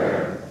our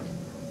prayer.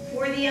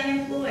 for the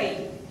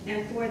unemployed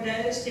and for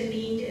those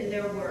demeaned in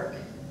their work,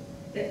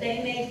 that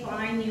they may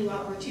find new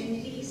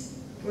opportunities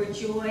for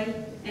joy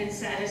and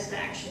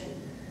satisfaction.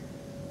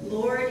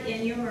 Lord,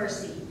 in your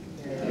mercy,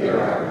 Hear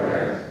our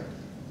prayer.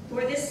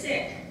 for the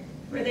sick,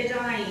 for the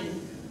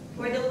dying,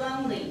 for the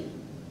lonely,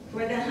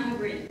 for the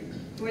hungry,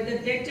 for the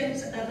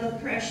victims of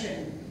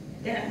oppression,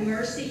 that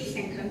mercy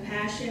and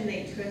compassion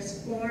may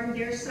transform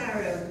their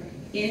sorrow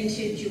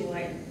into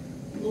joy.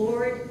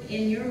 Lord,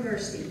 in your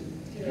mercy,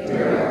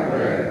 Hear our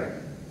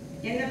prayer.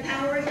 in the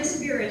power of the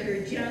Spirit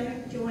who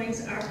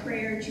joins our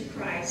prayer to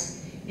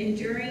Christ,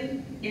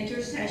 enduring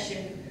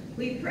intercession,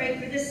 we pray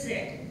for the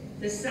sick,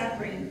 the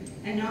suffering,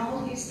 and all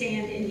who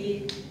stand in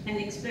need, and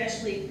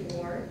especially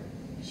for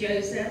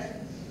Joseph,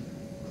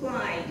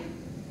 Clyde,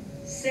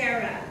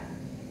 Sarah,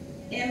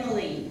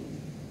 Emily,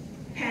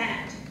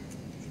 Pat,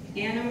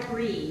 Anna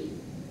Marie,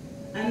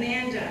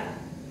 Amanda,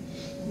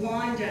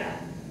 Wanda,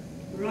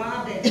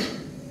 Robin,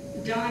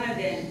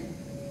 Donovan,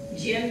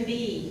 Jim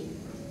B.,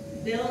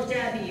 Bill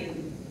W.,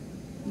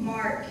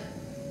 Mark,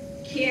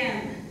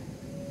 Kim,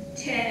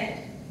 Ted,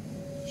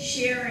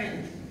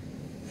 Sharon,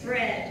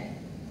 Fred,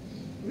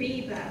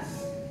 Reba,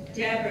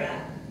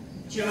 Deborah,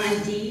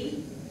 John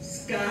D.,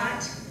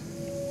 Scott,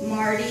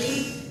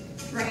 Marty,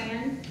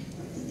 Fran,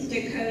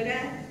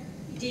 Dakota,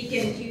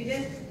 Deacon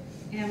Judith,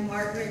 and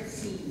Margaret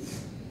C.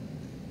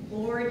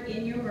 Lord,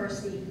 in your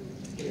mercy,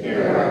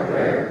 Hear our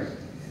prayer.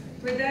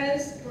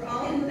 for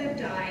all who have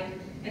died,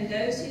 and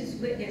those whose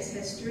witness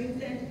has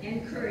strengthened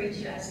and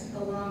encouraged us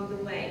along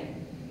the way,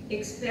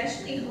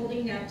 especially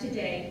holding up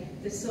today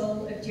the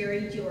soul of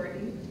Jerry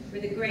Jordan, for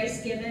the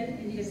grace given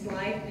in his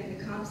life and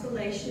the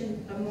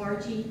consolation of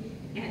Margie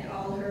and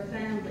all her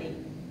family.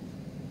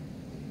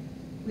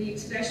 We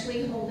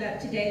especially hold up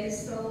today the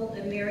soul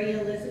of Mary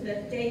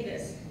Elizabeth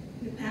Davis,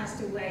 who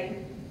passed away,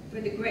 for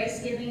the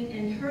grace given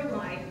in her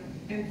life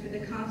and for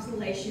the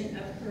consolation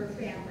of her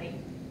family.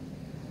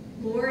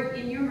 Lord,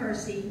 in your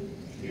mercy,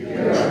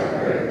 Hear our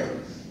prayer.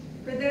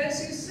 for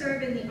those who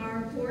serve in the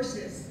armed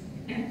forces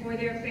and for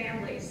their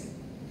families,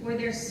 for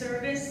their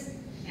service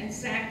and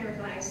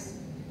sacrifice,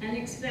 and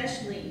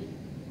especially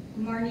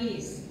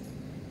Marnice,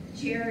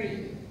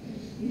 Jerry,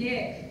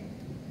 Nick,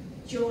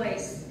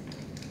 Joyce,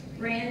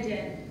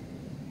 Brandon,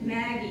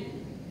 Maggie,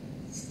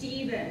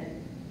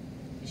 Stephen,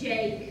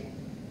 Jake,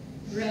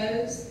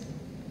 Rose,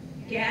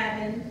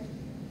 Gavin,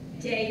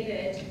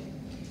 David,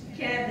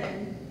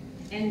 Kevin,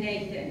 and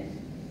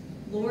Nathan.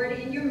 Lord,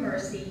 in your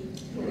mercy,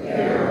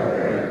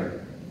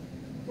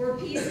 for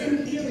peace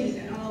and healing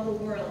in all the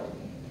world,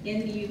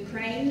 in the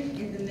Ukraine,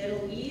 in the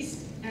Middle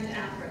East and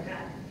Africa,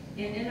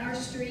 and in our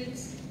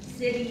streets,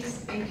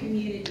 cities, and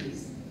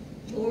communities.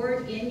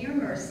 Lord, in your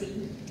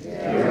mercy,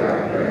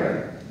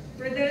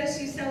 for those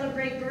who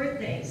celebrate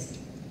birthdays,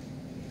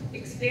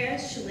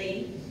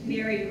 especially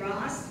Mary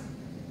Ross,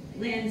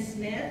 Lynn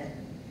Smith,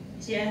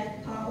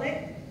 Jeff Pollock,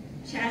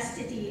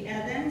 Chastity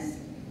Evans,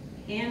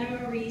 Anna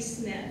Marie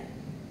Smith.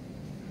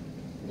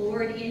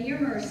 Lord, in your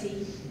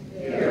mercy,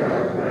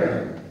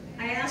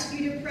 I ask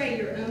you to pray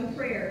your own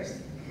prayers,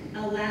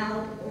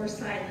 aloud or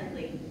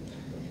silently.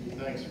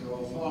 Thanks for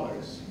all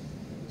fathers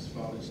this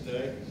Father's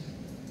Day,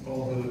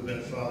 all who have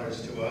been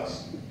fathers to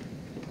us.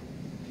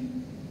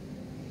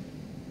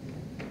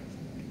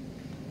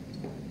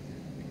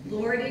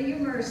 Lord, in your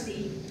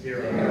mercy,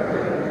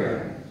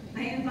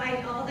 I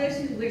invite all those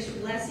who wish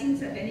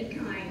blessings of any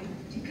kind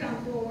to come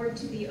forward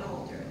to the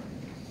altar.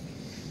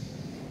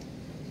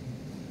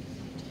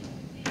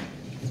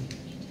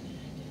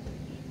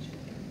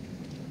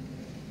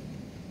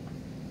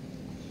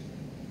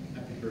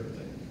 Happy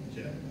birthday,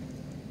 Jeff.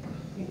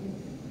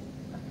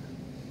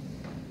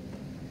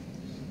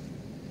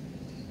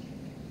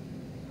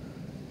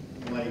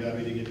 Almighty God,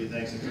 we do give you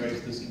thanks and praise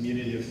for this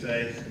community of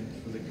faith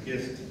and for the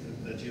gift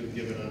that you have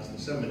given us, and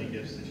so many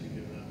gifts that you've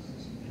given us,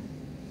 so many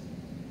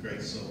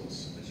great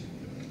souls that you've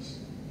given us.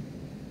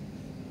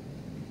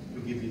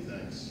 We give you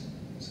thanks.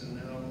 So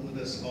now let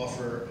us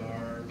offer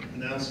our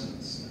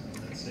announcements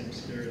in that same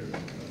spirit of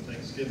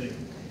Thanksgiving.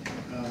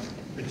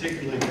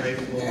 Particularly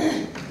grateful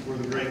for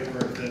the great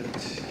work that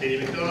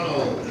Katie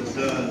McDonald has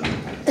done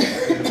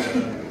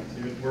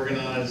to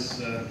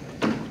organize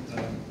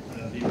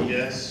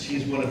VBS.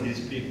 She's one of these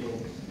people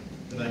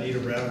that I need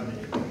around me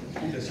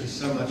because she's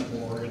so much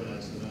more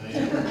organized than I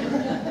am.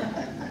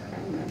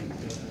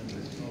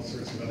 All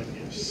sorts of other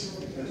gifts.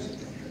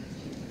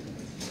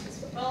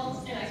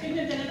 Well, and I couldn't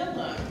have done it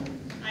alone.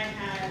 I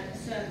had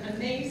some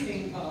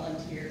amazing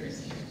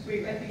volunteers.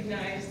 We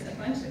recognized a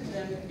bunch of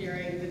them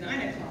during the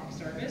 9 o'clock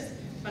service,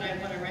 but I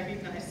want to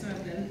recognize some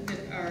of them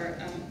that are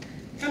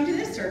come to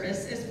this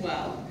service as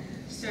well.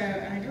 So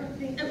I don't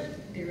think, oh,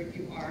 there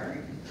you are.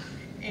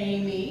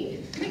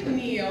 Amy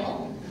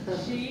McNeil,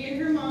 she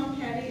and her mom,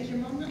 Patty. Is your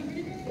mom not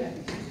here today?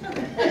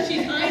 Oh,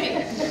 she's hiding.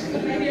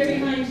 Right there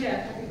behind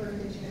Jeff. Happy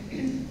birthday,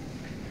 Jeff.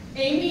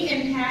 Amy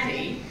and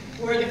Patty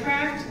were the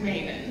craft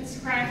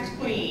mavens, craft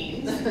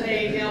queens.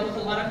 They dealt with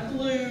a lot of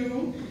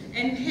glue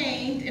and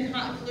paint and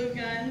hot glue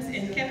guns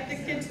and kept the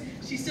kids.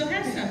 She still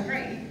has some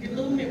great, good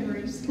little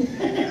memories. So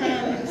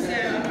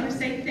I want to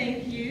say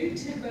thank you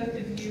to both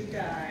of you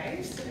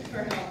guys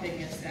for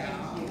helping us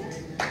out.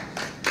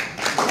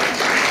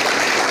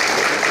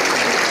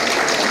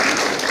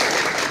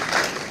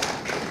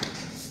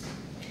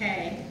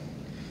 Okay,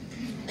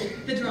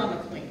 the drama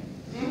queen.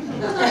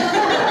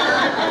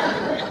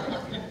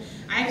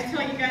 I have to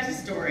tell you guys a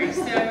story.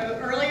 So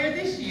earlier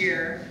this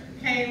year,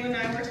 Kay and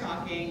I were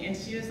talking, and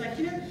she was like,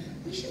 you know,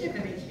 we should have a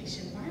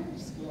vacation Bible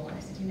school. And I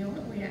said, you know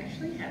what, we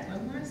actually had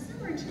one last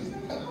summer. And she was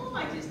like, oh,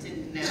 I just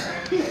didn't know.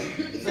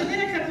 So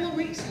then a couple of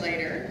weeks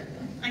later,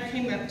 I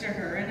came up to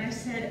her and I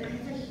said, I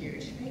have a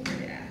huge favor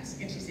to ask.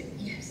 And she said,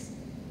 yes.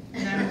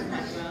 And I was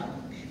like, well,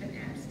 I haven't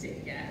asked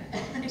it yet.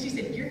 And she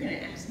said, you're going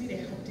to ask me to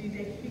help do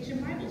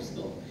vacation Bible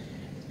school.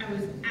 I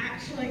was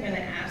actually going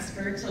to ask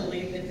her to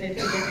lead the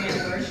 50th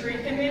anniversary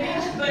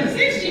committee, but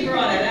since she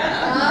brought it up,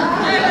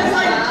 I was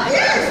like,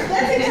 yes,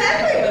 that's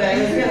exactly what I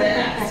was going to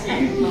ask you.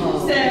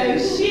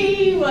 So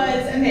she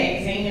was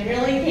amazing and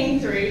really came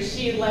through.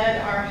 She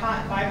led our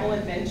Hot Bible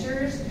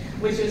Adventures,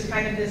 which was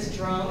kind of this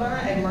drama,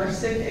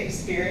 immersive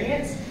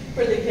experience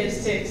for the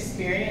kids to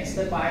experience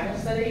the Bible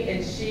study,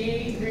 and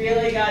she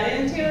really got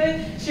into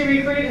it. She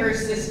recruited her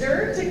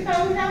sister to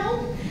come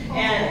help,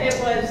 and it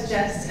was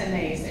just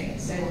amazing.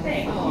 So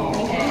thank you.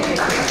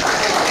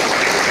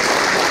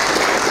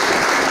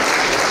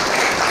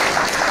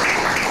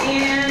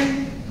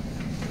 And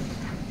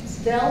is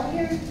Belle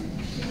here?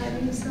 She's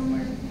hiding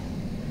somewhere.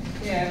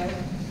 Yeah.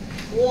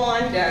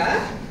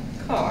 Wanda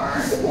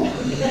Carr.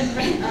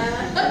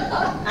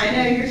 I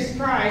know you're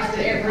surprised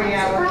that every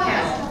hour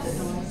counts.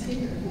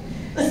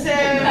 So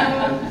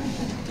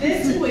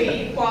this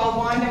week, while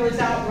Wanda was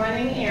out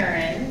running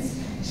errands,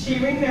 she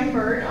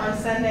remembered on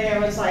Sunday, I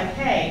was like,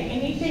 hey,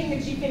 anything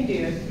that you can do,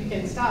 if you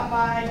can stop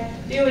by,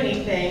 do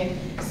anything.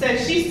 So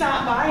she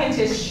stopped by and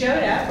just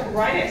showed up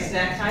right at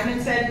snack time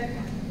and said,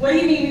 what do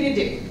you need me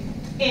to do?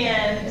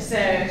 And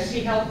so she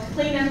helped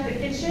clean up the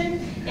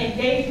kitchen and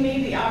gave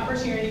me the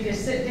opportunity to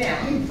sit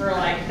down for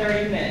like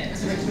 30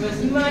 minutes, which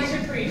was much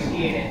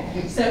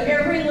appreciated. So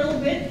every little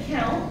bit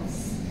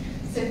counts.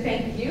 So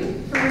thank you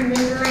for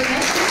remembering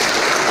us.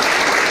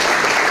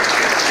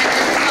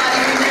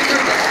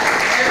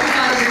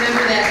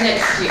 Remember that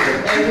next year.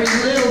 Every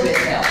little bit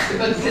helps,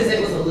 because it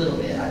was a little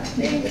bit, I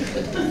think.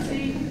 Let's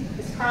see,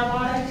 is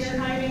Carlotta here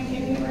hiding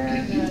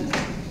anywhere?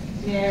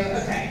 No.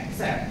 Okay,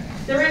 so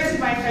the rest of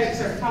my folks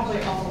are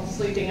probably all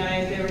sleeping.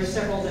 I know there were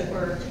several that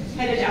were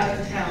headed out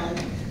of town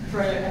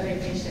for a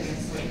vacation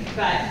this week.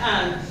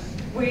 But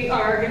we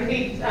are going to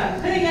be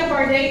putting up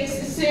our dates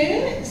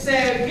soon, so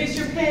get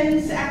your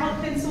pens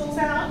out, pencils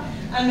out,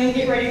 and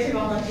get ready to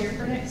volunteer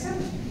for next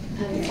summer.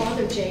 And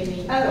Father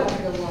Jamie brought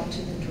a lot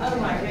to the Oh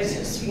my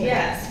goodness,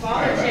 yes,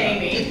 Father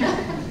Jamie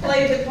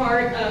played the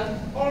part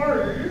of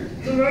Arthur,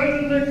 the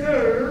road in the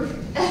curve,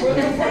 with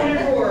a funny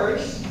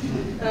horse.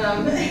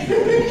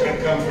 I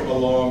come from a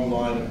long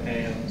line of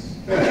hands.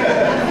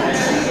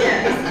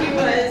 Yes, he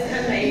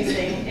was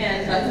amazing,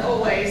 and as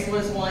always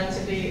was one to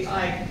be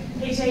like,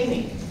 hey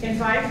Jamie, in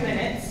 5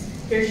 minutes,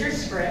 here's your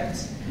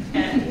script,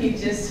 and he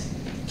just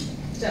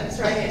jumps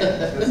right in.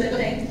 So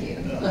thank you.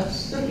 It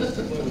was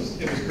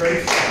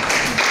great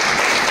fun.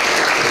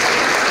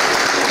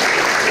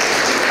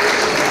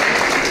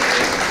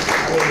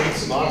 We'll need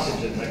some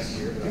oxygen next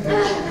year.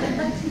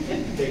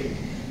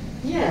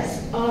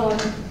 Yes.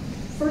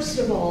 First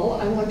of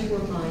all, I want to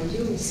remind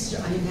you, I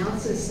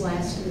announced this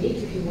last week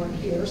if you weren't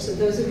here, so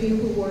those of you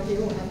who were here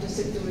will have to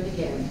sit through it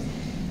again.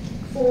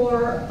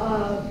 For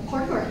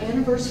part of our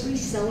anniversary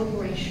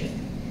celebration,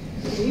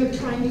 we are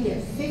trying to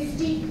get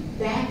 50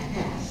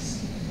 backpacks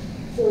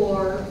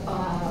for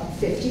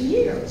 50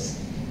 years.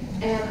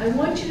 And I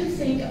want you to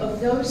think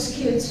of those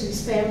kids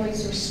whose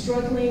families are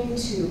struggling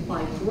to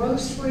buy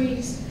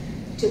groceries,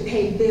 to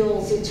pay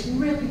bills. It's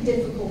really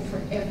difficult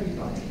for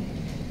everybody.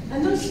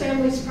 And those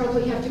families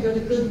probably have to go to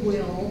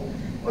Goodwill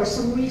or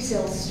some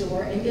resale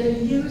store and get a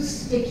used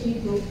sticky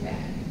book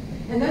bag.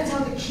 And that's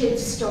how the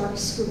kids start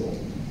school.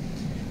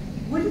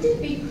 Wouldn't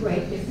it be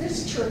great if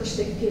this church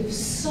that gives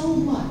so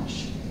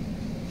much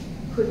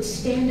could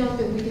stand up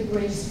and we could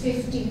raise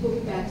 50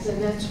 book bags,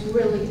 and that's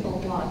really a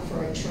lot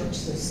for a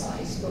church this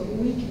size, but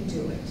we can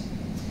do it.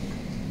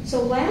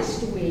 So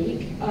last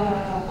week,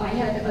 I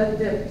had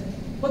the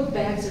book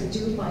bags are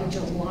due by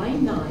July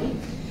 9th.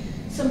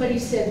 Somebody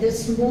said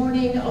this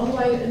morning, oh,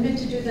 I meant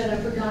to do that, I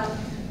forgot.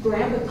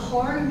 Grab a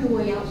card on your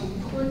way out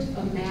and put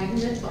a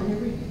magnet on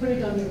put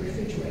it on your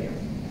refrigerator.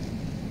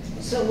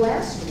 So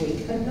last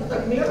week,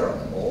 another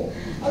miracle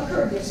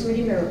occurred. There's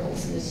many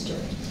miracles in this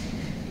church.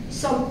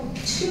 So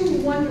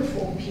 2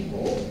 wonderful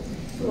people,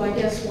 who I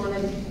guess want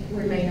to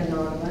remain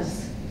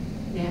anonymous,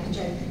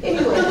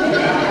 anyway,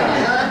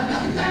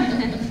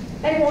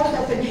 they walked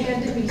up and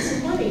handed me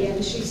some money,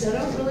 and she said, I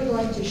don't really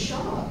like to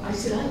shop. I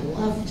said, I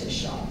love to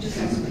shop, just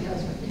ask my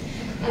husband.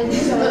 And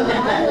so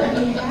I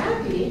will be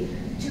happy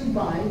to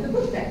buy the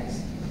book bags.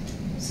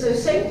 So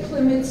St.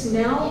 Clement's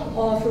now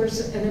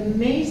offers an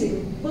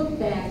amazing book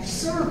bag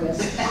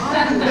service. I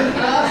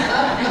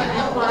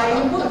will buy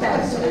a book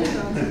bag service.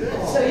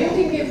 So you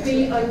can give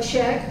me a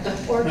check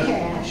or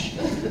cash.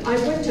 I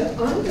went to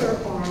Under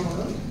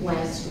Armour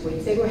last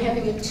week. They were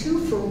having a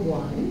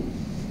 2-for-1.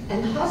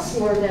 And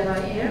hustler that I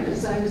am,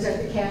 as I was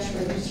at the cash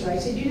register, I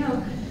said, you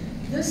know,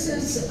 this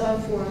is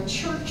for a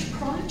church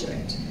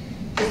project.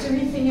 Is there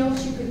anything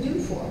else you could do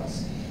for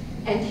us?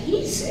 And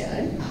he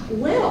said,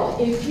 well,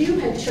 if you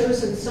had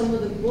chosen some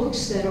of the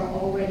books that are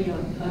already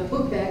on,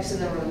 book bags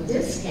that are on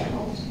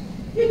discount,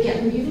 you'd get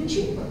them even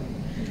cheaper.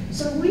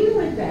 So we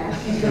went back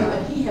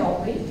and he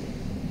helped me.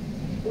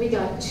 We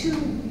got 2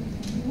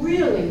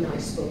 really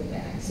nice book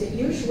bags that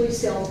usually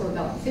sell for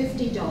about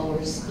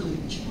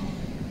 $50 each.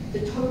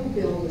 The total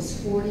bill was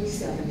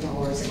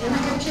 $47, and I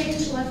have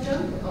change left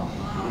over.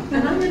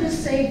 And I'm going to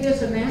say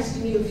this, I'm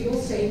asking you if you'll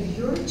save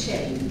your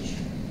change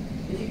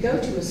if you go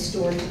to a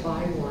store to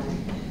buy one,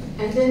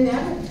 and then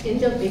that'll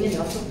end up being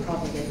enough for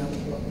probably another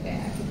book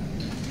bag.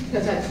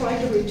 Because I tried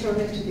to return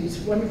it to these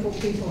wonderful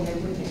people, and they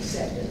wouldn't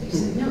accept it. They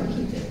said, no,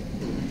 keep it.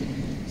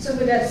 So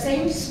with that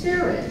same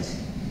spirit,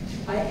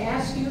 I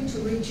ask you to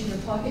reach in your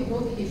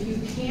pocketbook. If you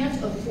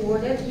can't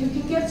afford it, you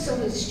can get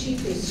some as cheap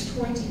as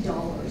 $20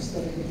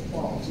 that are good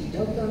quality.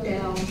 Don't go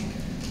down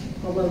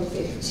below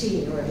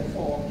 15 or it'll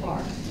fall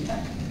apart.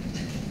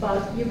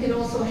 But you can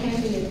also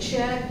hand me a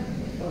check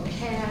or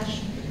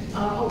cash.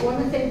 I want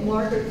to thank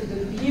Margaret for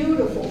the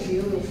beautiful,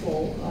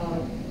 beautiful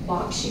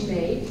box she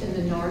made in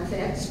the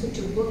narthex. Put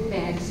your book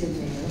bags in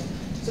there.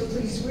 So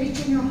please reach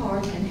in your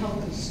heart and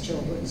help these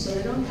children so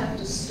they don't have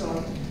to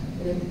start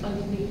with an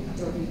ugly,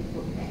 dirty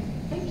book bag.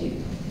 Thank you.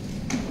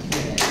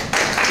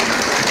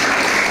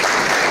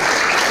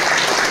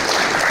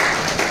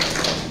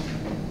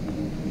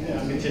 Yeah,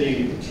 I'm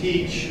continuing to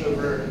teach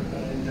over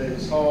in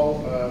Davis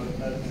Hall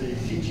at the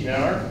teaching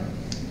hour.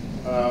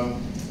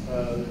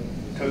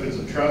 Tokens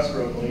of Trust,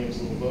 wrote William's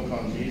little book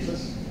on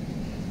Jesus,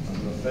 on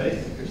the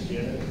faith,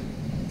 Christianity.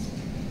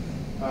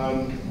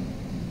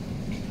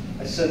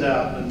 I sent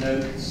out a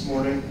note this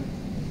morning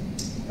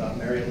about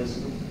Mary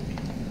Elizabeth.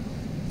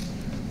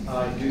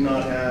 I do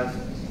not have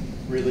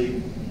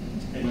really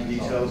any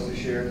details to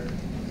share.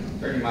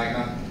 Turn your mic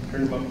on.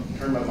 Turn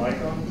my mic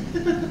on?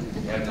 You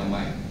have no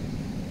mic.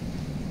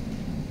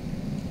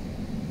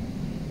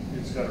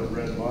 It's got a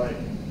red light.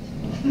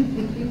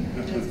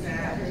 That's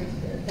bad.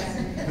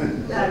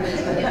 Bad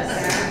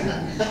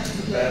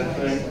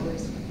thing.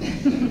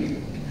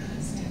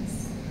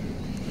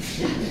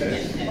 We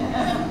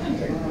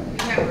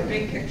have a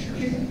big picture.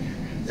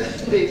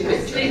 Big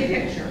picture. Big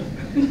picture.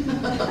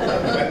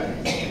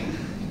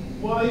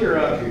 While you're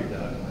up here,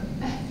 Doug,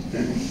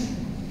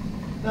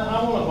 now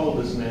I want to hold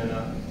this man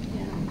up.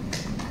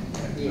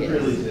 I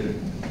really do.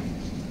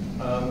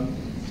 I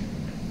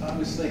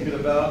was thinking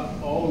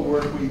about all the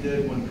work we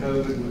did when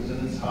COVID was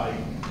in its height,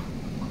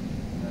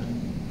 and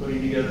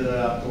putting together that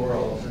outdoor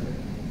altar,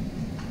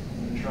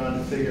 and trying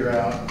to figure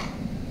out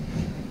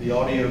the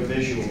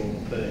audio-visual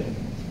thing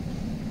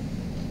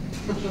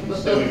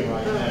she's doing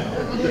right now.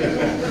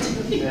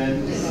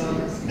 And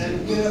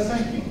yeah,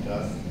 thank you,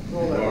 Doug, for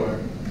all that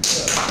work.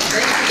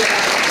 Thank you,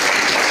 guys.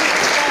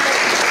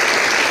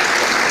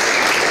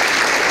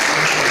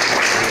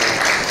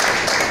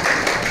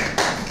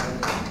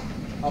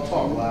 I'll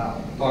talk loud.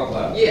 Talk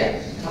loud. Yeah.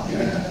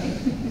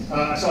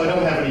 So I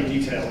don't have any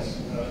details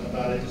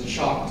about it. It was a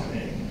shock to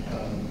me.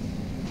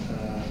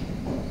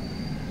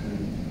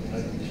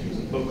 She was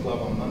at book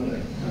club on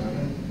Monday,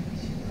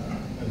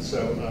 and so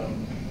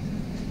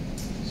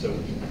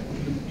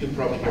you'll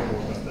probably hear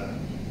more about that.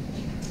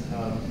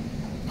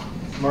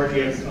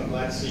 Margie, I'm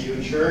glad to see you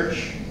in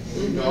church.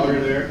 Your daughter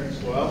there as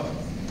well.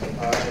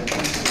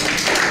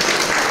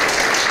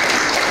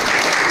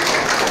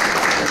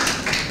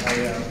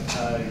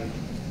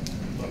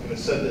 I'm going to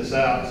set this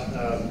out,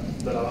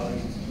 but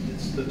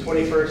it's the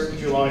 21st,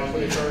 July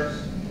 21st.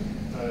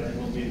 It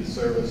will be the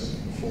service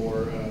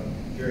for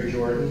Jerry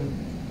Jordan.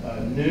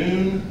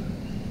 Noon,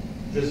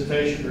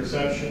 visitation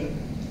reception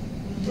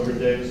over at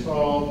Davis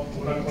Hall.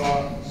 1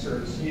 o'clock,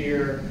 service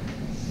here.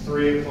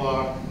 3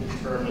 o'clock,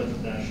 interment at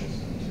the National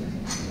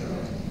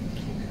Cemetery.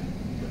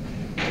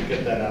 We'll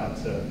get that out.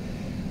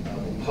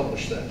 We'll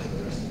publish that to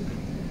the rest of the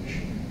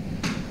congregation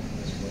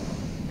as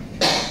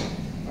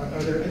well.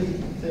 Are there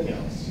anything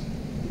else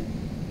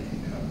that you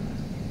cover?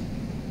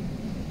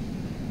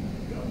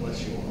 God bless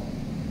you all.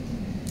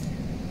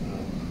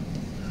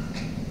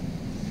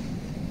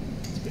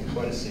 It's been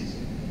quite a season.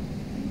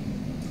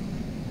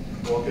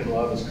 Walk in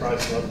love as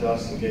Christ loved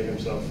us and gave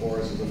himself for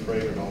us as a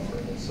fragrant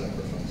offering and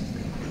sacrifice.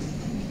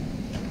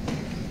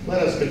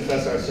 Let us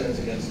confess our sins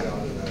against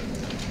God in that way.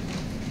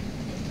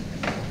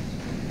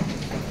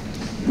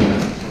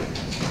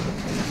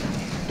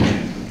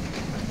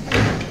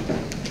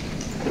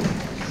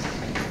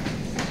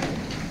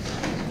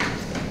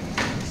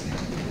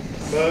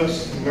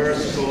 Most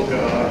merciful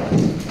God,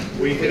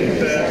 we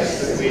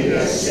confess that we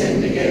have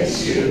sinned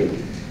against you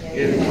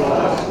in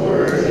thought,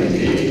 word, and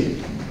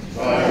deed,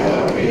 by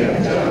what we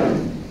have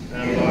done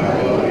and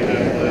by what we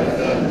have left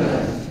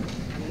undone.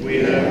 We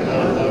have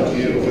not loved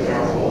you with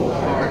our whole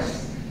heart.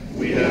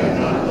 We have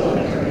not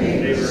loved our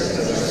neighbors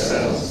as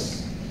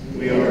ourselves.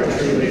 We are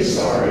truly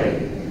sorry,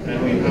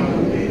 and we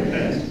humbly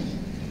repent.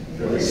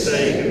 For the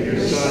sake of your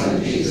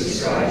Son,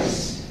 Jesus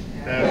Christ,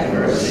 have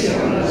mercy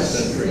on us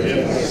and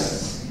forgive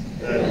us,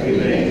 that we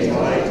may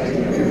delight in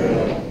your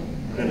will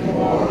and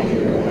walk in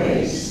your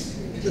ways,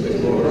 to the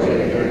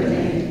glory of your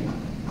name.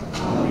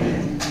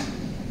 Amen.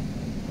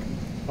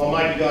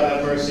 Almighty God,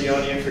 have mercy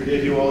on you and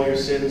forgive you all your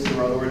sins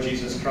through our Lord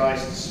Jesus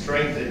Christ,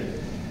 strengthen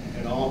you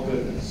in all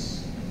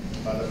goodness.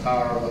 By the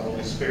power of the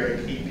Holy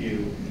Spirit, keep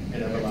you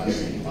in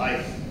everlasting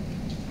life.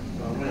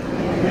 Amen.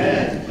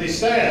 Amen. Please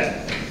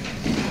stand.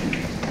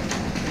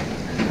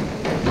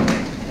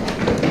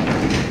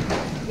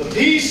 The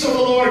peace of the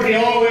Lord be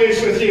always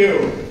with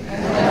you.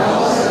 And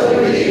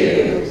also with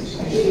you.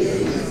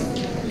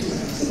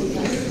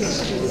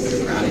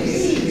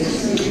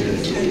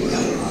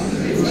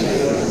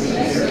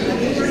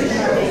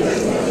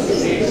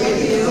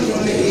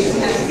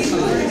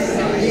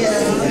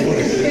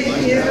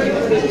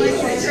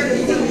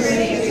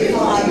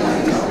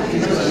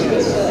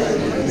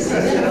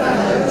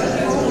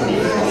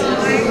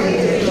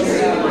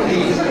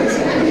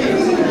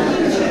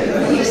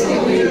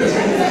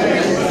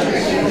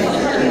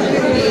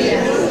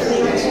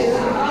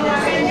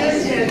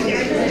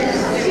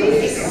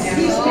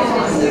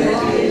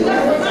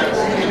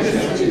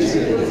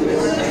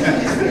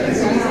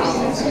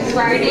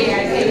 Friday, I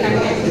think I'm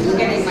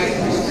getting my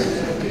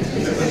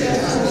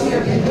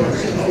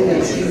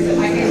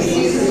I can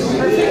see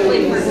perfectly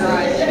for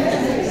drive.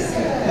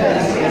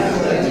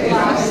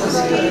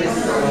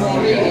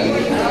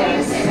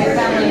 I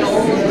found an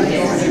old one.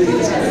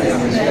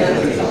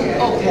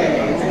 Okay.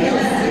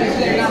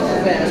 They're not the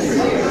best.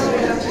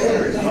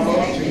 Oh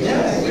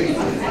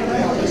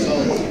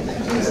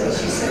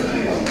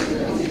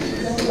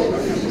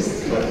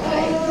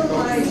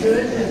my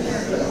goodness.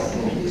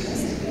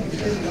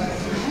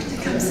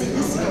 Come see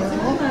this girl.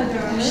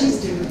 She's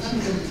doing.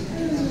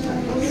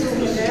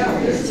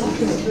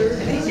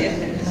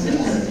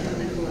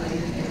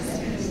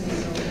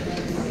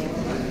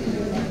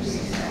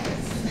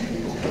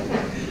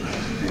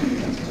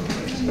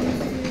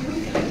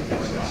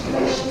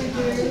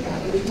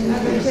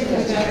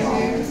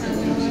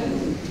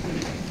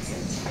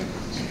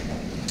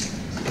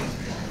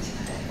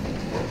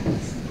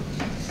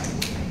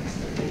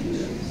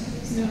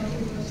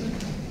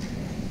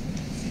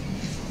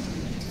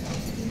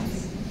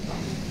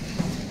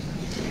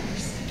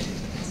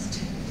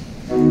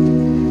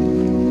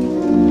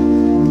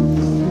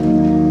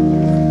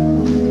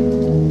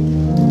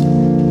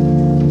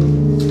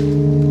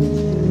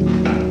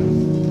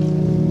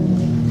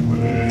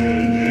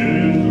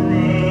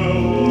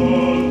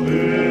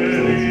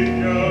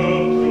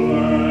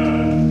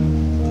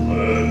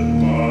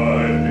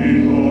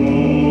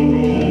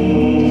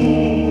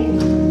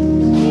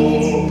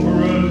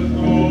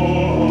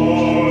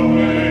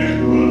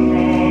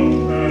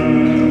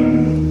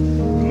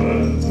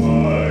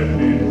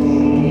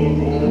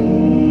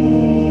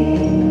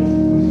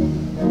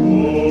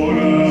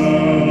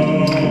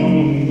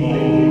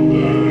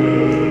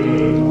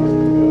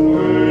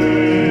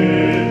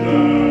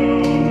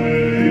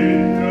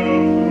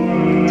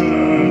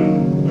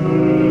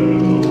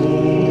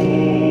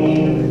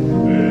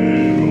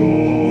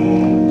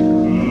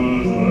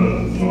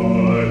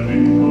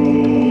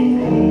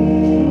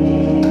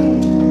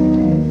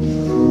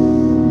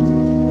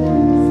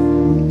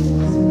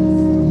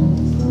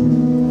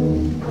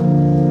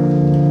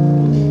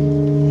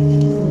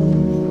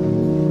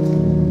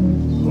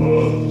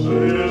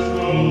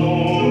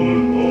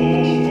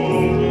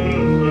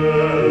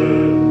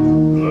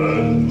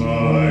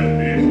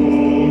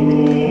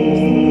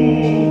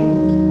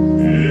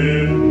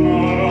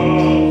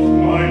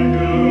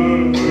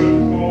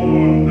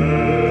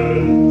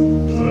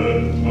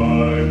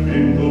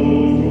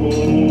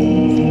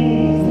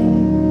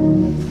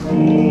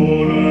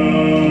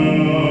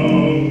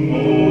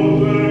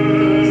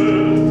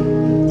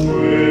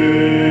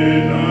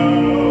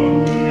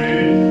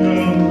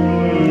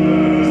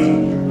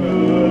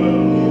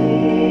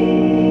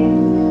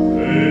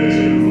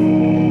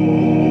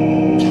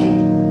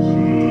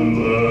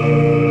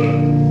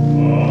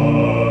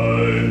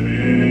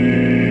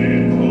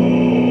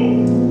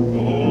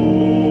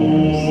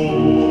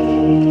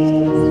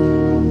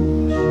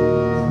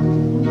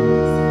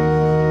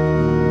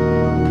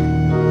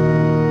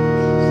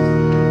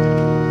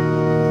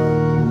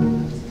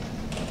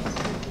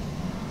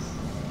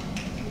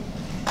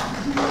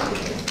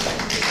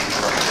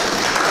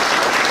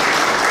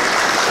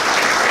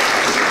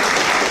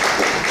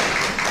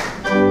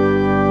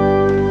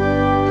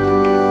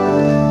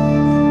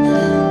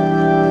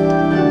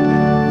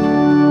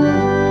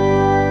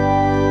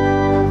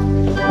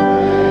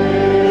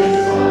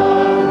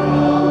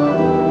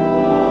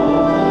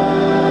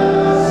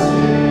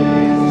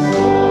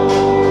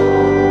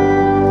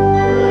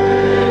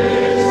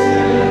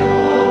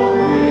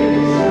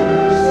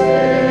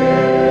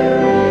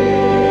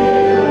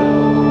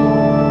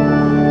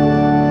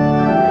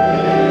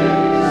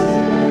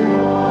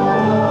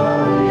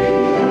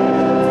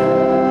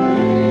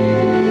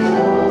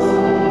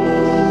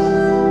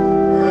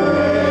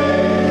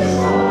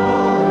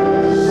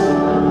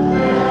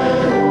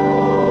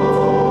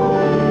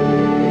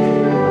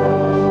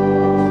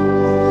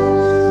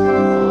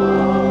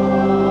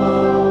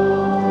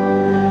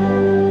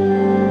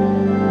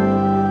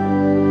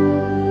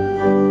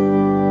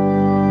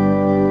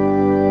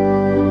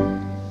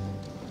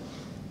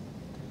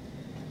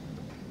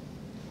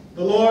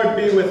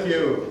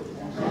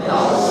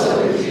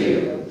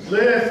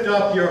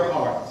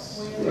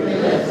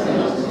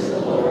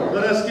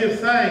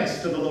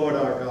 Lord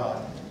our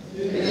God.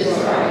 It is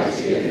right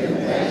to give him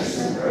thanks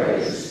and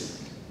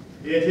praise.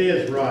 It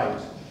is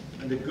right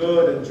and a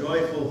good and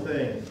joyful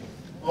thing,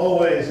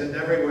 always and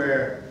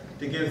everywhere,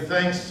 to give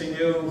thanks to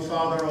you,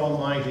 Father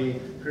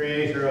Almighty,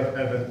 creator of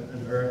heaven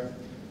and earth.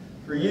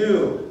 For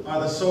you are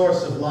the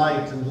source of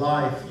light and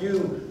life.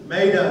 You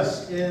made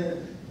us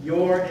in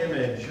your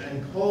image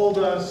and called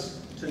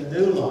us to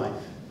new life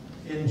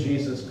in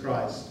Jesus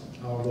Christ,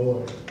 our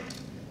Lord.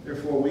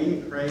 Therefore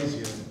we praise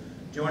you,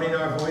 joining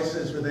our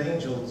voices with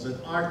angels and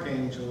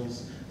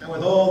archangels and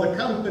with all the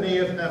company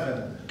of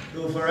heaven,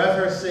 who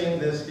forever sing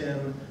this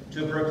hymn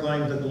to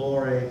proclaim the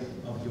glory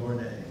of your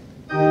name.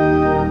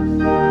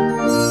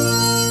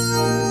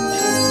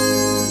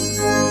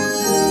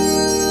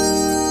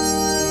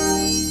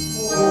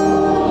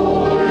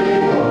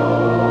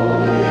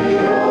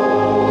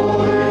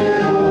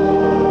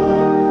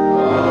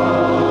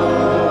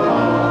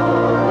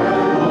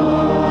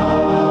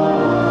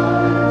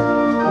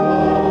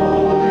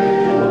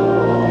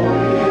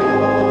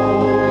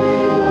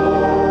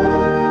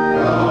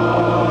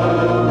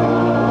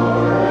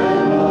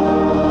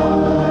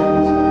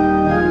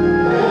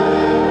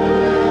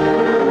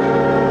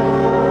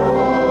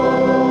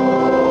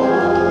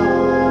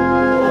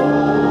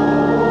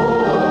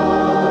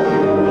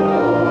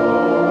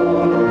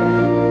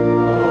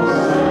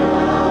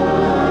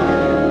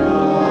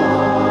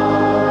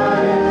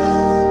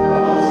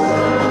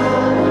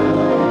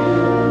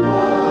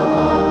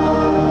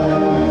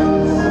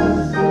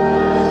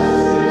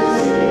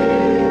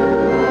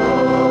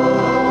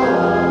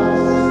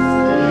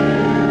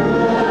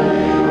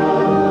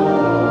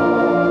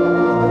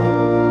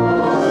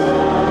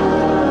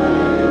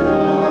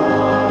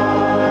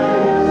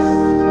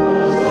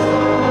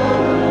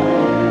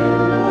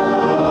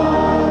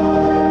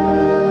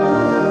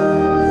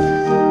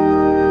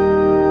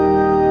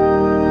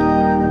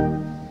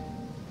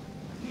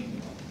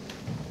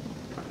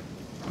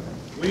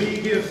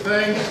 We give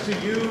thanks to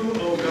you,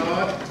 O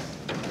God,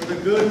 for the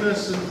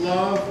goodness and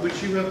love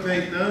which you have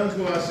made known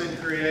to us in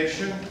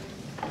creation,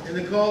 in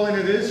the calling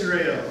of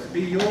Israel to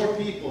be your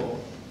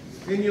people,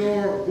 in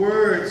your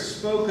words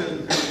spoken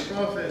through the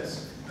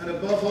prophets, and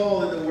above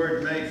all in the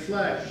word made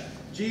flesh,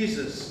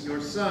 Jesus, your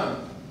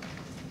Son.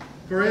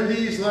 For in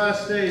these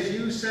last days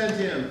you sent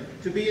him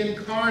to be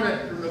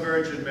incarnate from the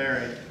Virgin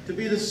Mary, to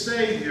be the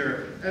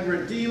Savior and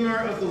Redeemer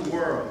of the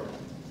world.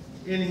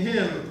 In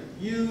him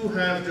you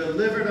have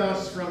delivered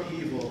us from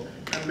evil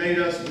and made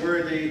us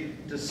worthy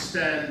to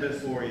stand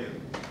before you.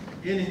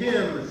 In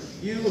him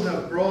you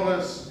have brought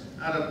us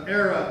out of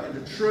error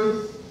into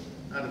truth,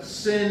 out of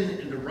sin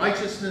into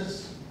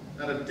righteousness,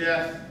 out of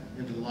death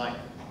into life.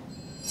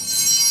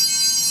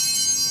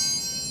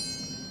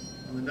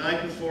 On the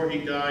night before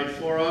he died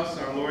for us,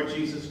 our Lord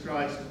Jesus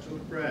Christ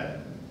took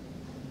bread.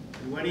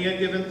 And when he had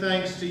given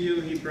thanks to you,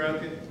 he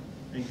broke it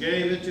and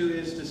gave it to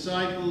his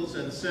disciples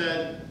and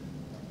said,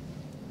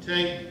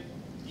 "Take,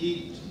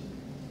 eat.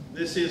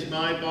 This is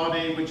my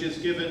body which is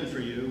given for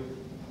you.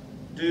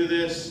 Do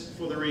this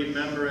for the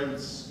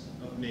remembrance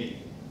of me."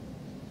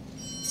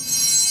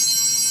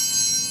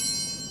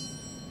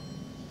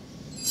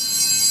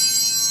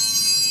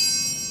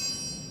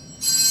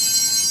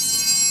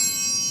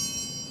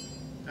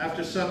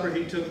 After supper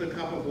he took the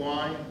cup of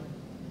wine,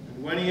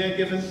 and when he had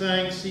given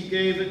thanks, he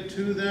gave it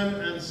to them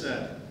and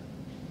said,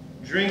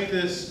 "Drink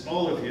this,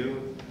 all of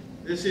you.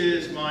 This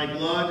is my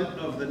blood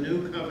of the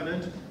new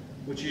covenant,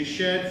 which is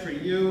shed for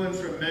you and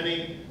for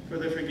many for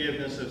the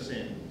forgiveness of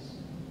sins.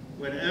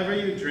 Whenever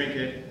you drink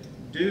it,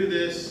 do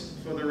this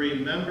for the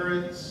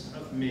remembrance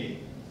of me."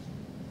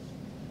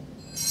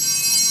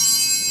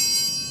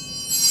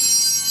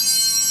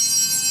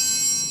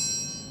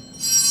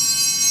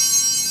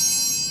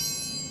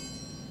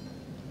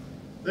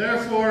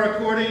 Therefore,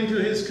 according to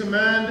his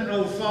command,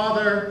 O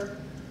Father,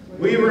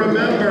 we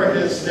remember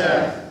his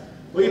death.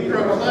 We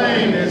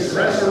proclaim his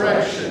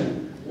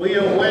resurrection. We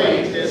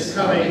await his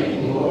coming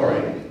in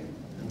glory.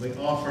 And we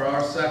offer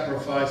our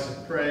sacrifice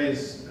of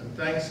praise and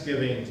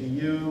thanksgiving to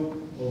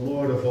you, O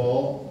Lord of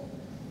all,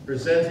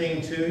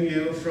 presenting to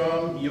you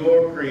from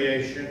your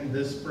creation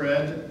this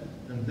bread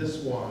and this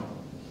wine.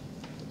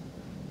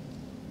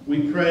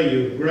 We pray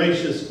you,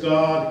 gracious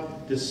God,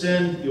 to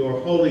send your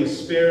Holy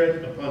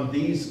Spirit upon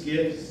these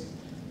gifts,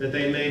 that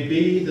they may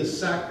be the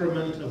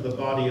sacrament of the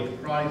body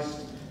of Christ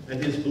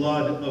and his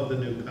blood of the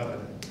new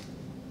covenant.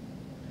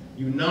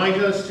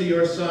 Unite us to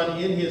your Son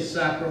in his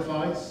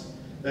sacrifice,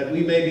 that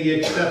we may be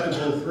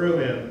acceptable through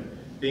him,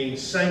 being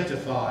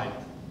sanctified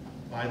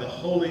by the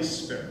Holy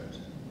Spirit.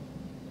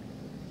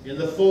 In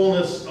the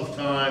fullness of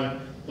time,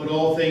 put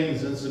all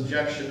things in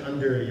subjection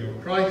under your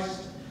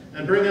Christ,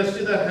 and bring us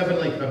to that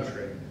heavenly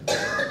country.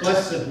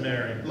 Blessed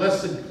Mary,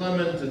 blessed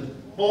Clement, and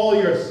all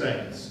your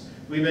saints,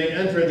 we may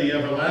enter the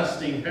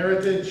everlasting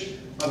heritage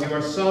of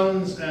your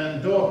sons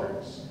and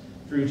daughters,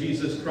 through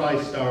Jesus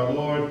Christ our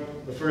Lord,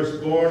 the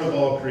firstborn of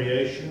all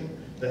creation,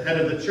 the head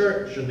of the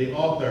church and the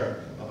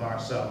author of our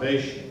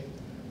salvation.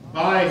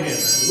 By him,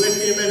 and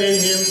with him, and in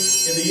him,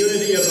 in the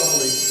unity of the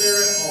Holy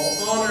Spirit,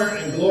 all honor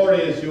and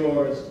glory is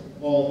yours,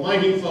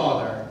 Almighty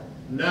Father,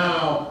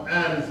 now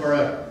and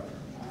forever.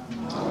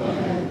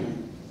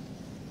 Amen.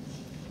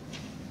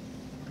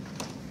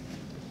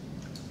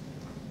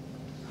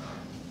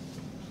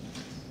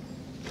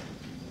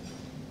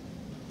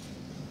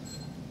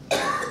 As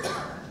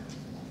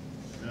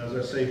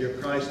our Savior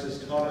Christ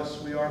has taught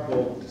us, we are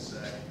bold to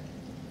say,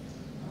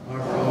 Our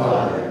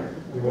Father,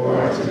 who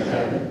art in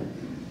heaven,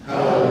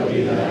 hallowed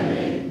be thy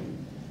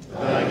name.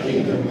 Thy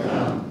kingdom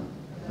come,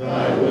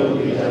 thy will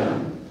be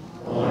done,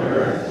 on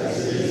earth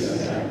as it is in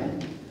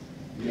heaven.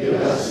 Give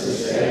us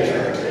this day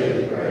our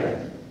daily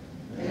bread,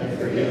 and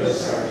forgive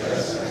us our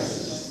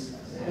trespasses,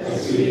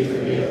 as we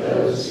forgive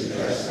those who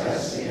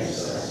trespass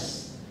against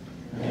us.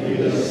 And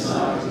lead us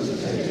not into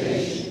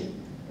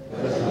temptation,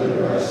 but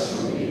deliver us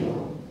from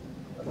evil.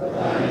 For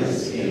thine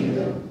is the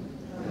kingdom,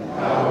 the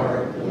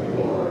power, and the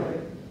glory,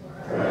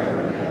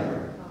 forever and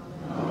ever.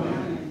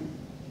 Amen.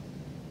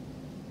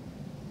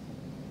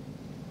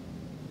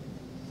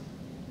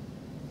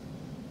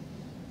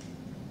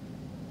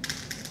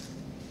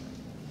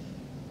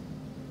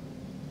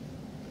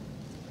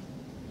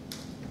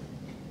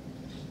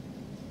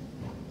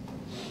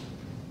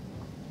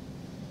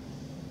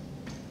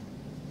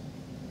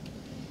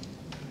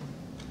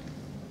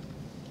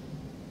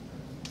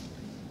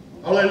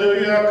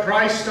 Hallelujah,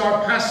 Christ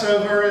our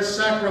Passover is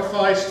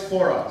sacrificed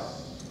for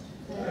us.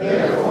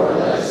 Therefore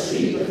let us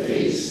keep the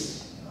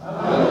feast.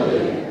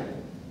 Hallelujah.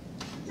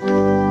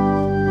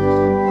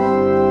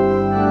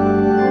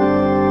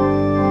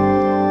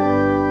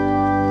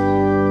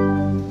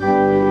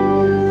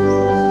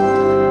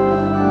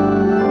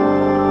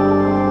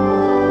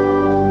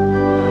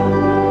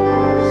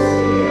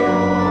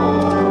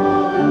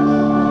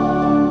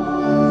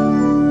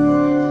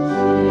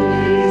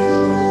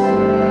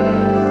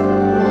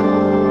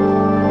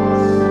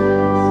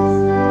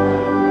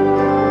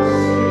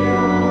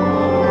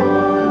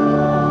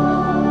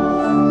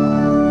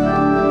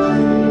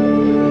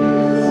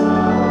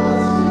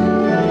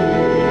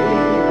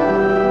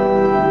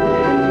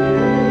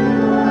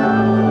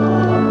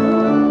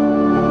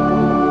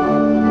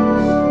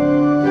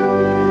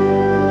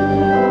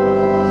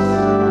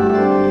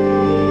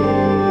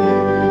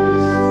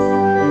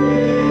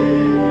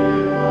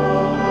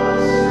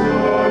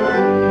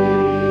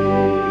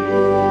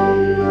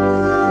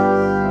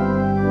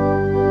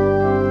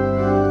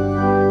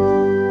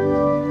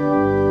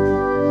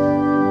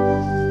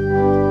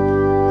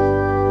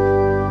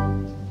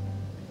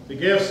 The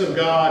gifts of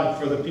God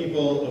for the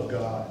people of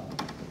God.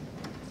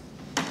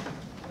 The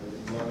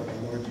blood of our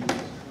Lord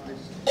Jesus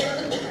Christ.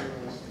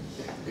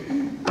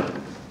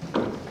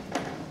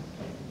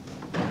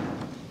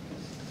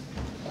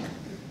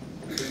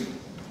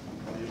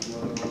 The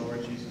blood of our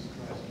Lord Jesus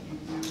Christ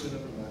keep you in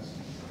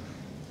everlasting.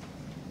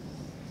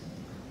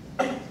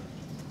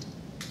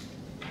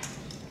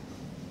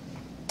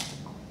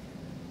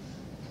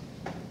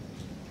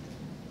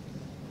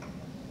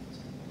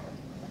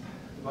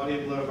 The body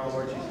and blood of our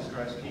Lord Jesus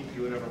Christ keep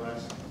you in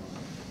everlasting.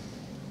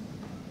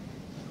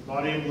 The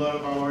body and blood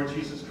of our Lord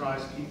Jesus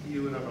Christ keep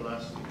you in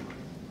everlasting.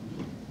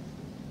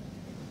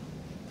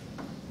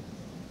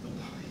 The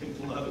body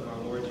and blood of our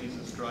Lord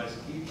Jesus Christ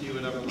keep you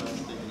in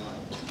everlasting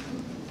life.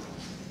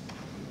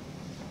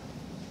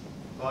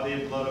 The body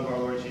and blood of our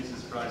Lord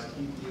Jesus Christ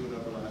keep you in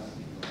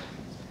everlasting life.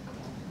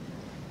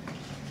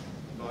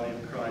 The body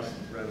of Christ,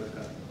 the bread of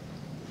heaven.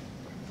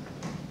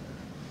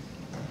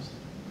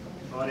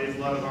 The body and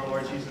blood of our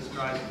Lord Jesus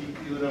Christ keep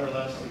you in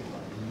everlasting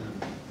life.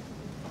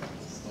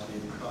 The body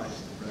of Christ,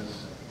 the bread of heaven.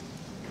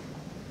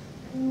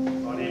 The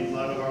body and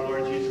blood of our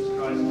Lord Jesus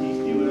Christ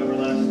keep you in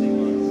everlasting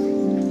life.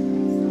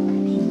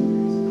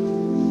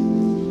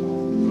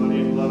 The body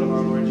and blood of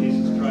our Lord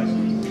Jesus Christ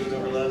keep you in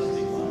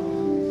everlasting life.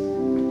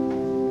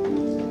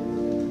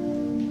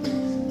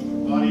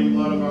 The body and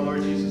blood of our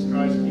Lord Jesus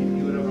Christ keep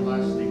you in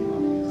everlasting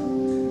life.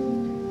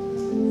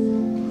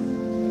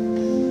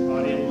 The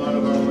body and blood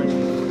of our Lord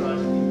Jesus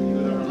Christ keep you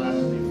in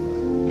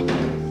everlasting life.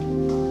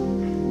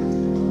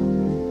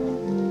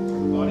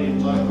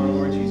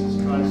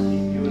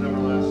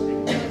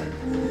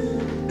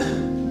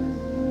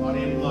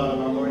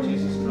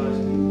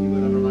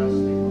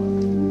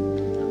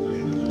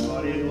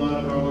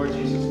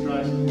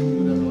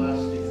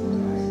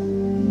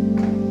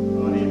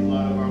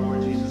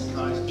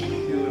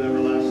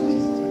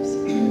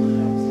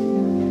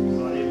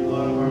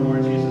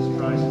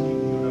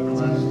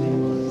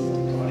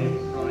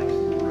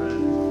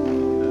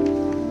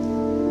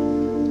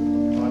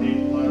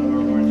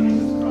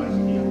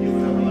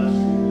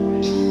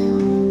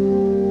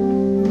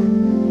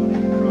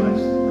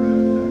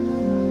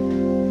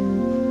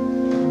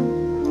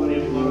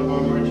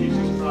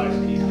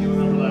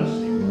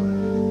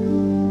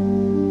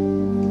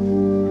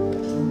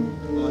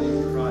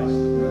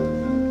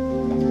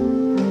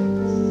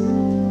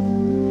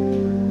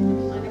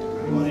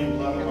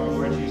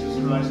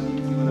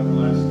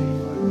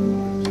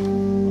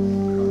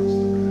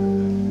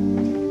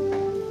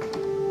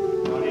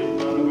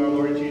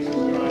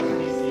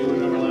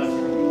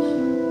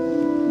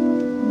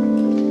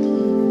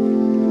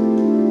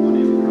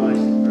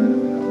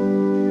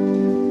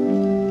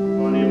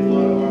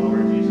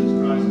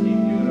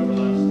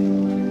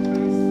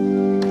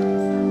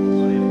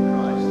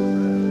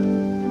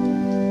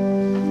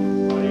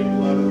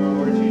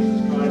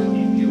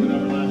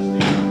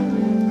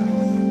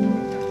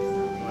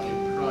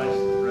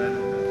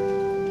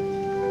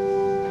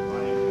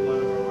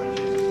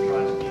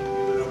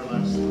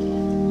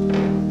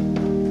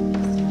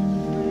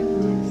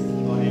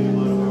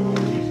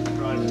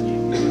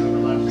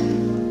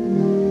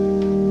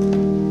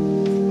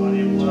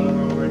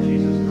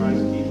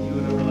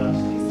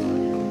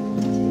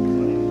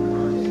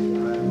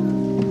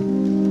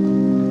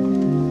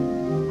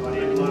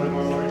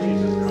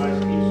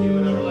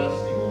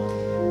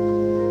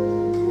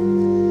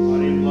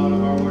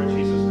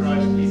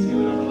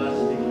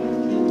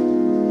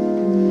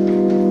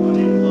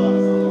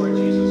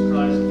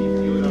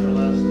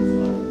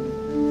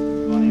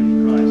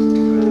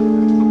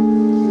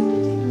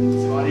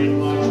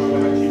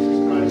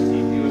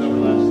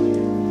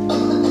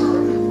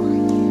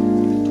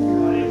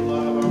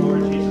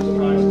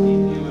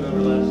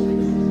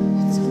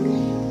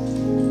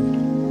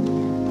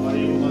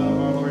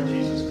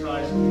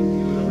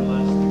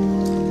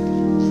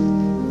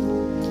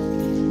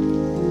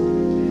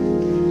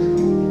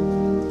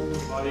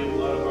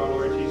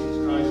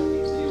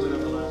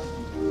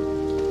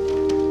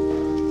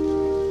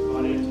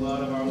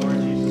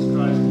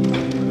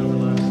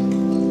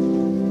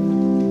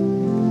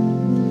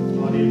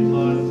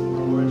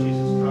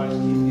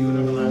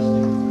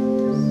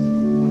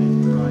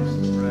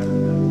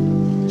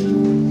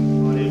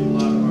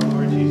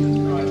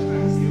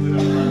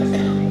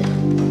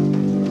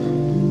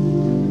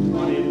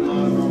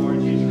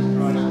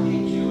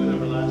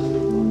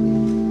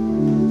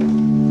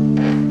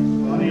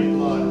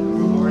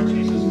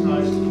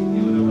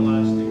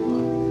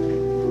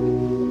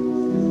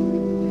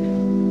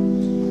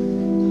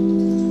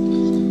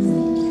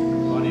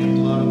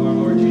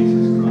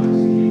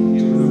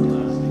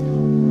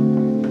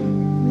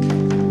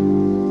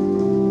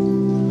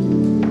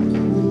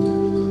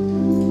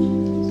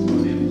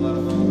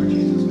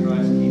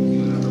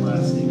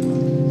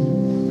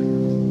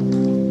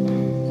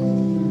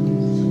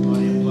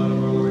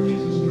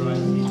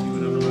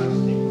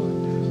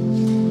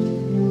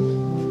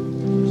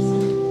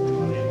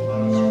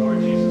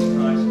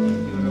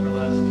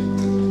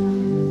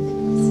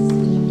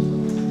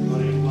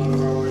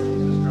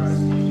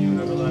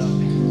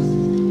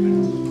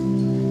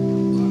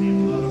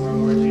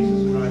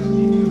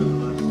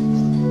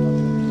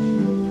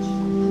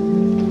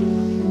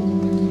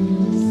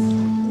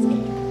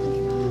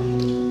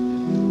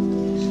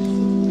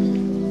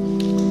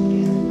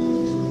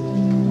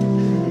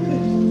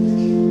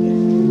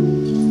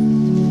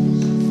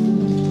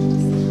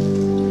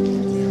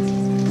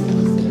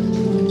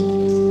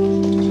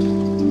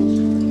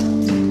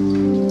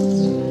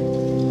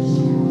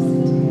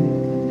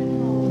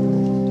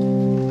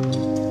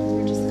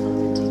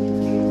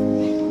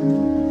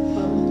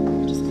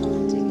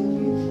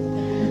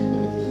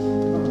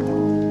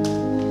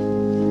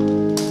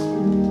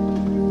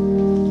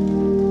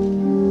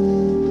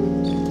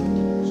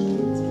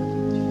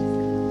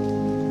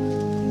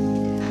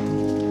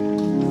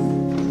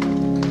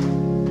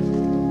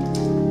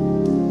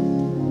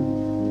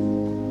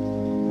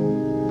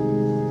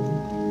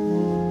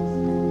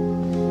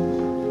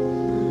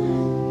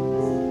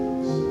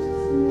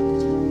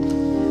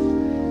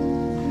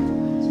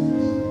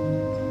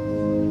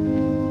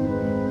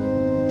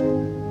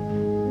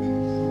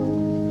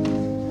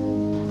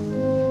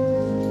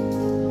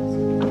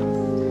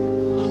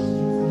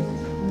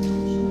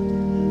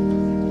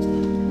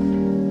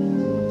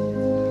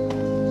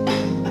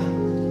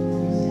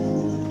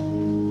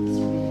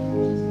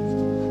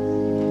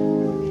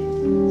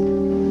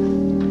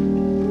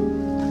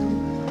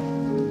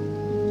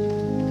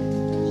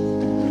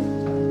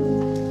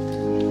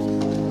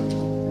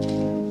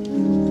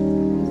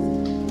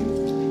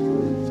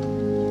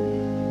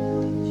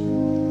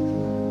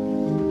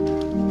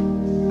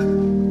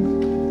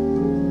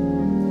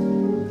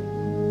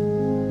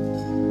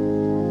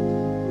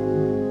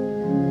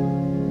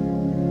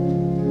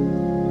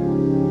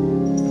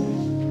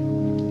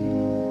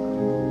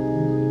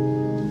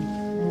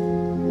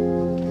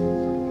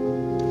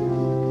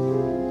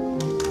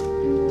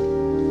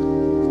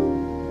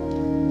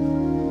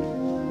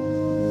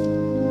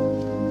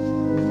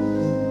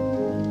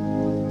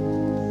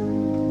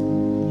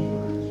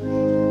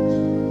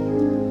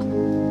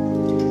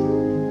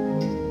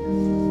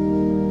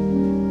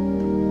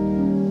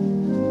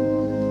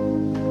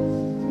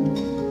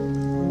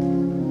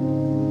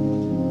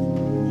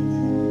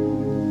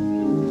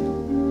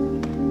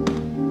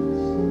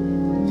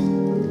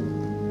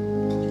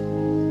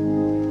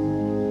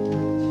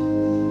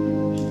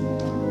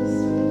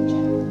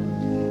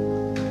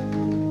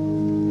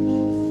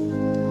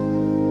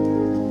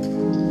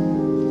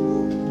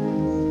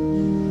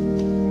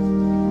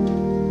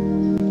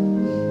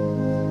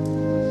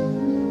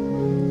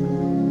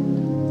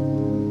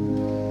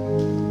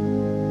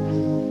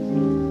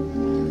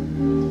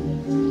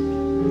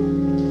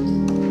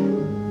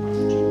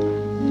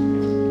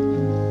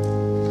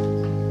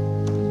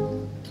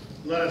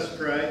 Let us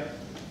pray.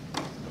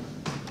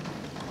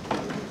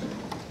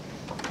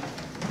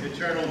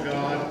 Eternal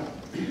God,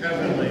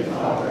 Heavenly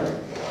Father,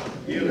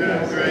 you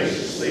have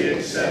graciously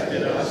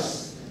accepted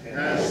us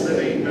as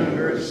living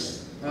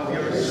members of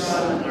your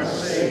Son, our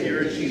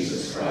Savior,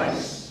 Jesus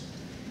Christ,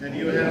 and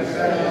you have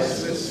fed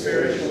us with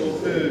spiritual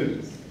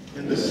food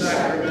in the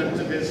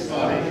sacrament of his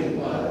body and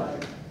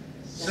blood.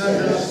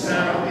 Send us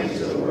now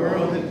into the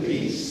world in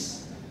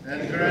peace,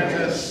 and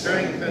grant us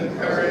strength and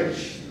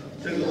courage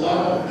to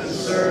love and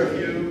serve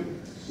you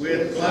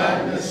with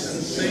gladness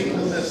and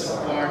singleness of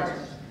heart,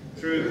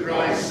 through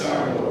Christ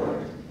our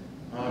Lord.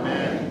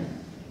 Amen.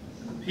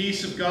 The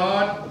peace of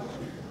God,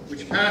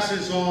 which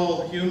passes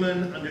all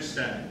human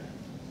understanding,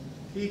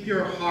 keep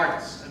your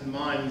hearts and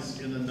minds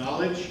in the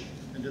knowledge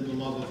and in the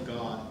love of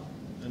God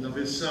and of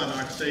his Son,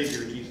 our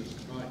Savior, Jesus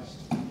Christ.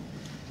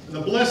 And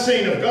the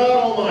blessing of God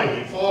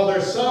Almighty,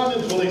 Father, Son,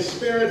 and Holy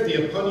Spirit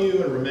be upon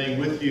you and remain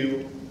with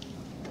you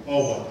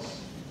always.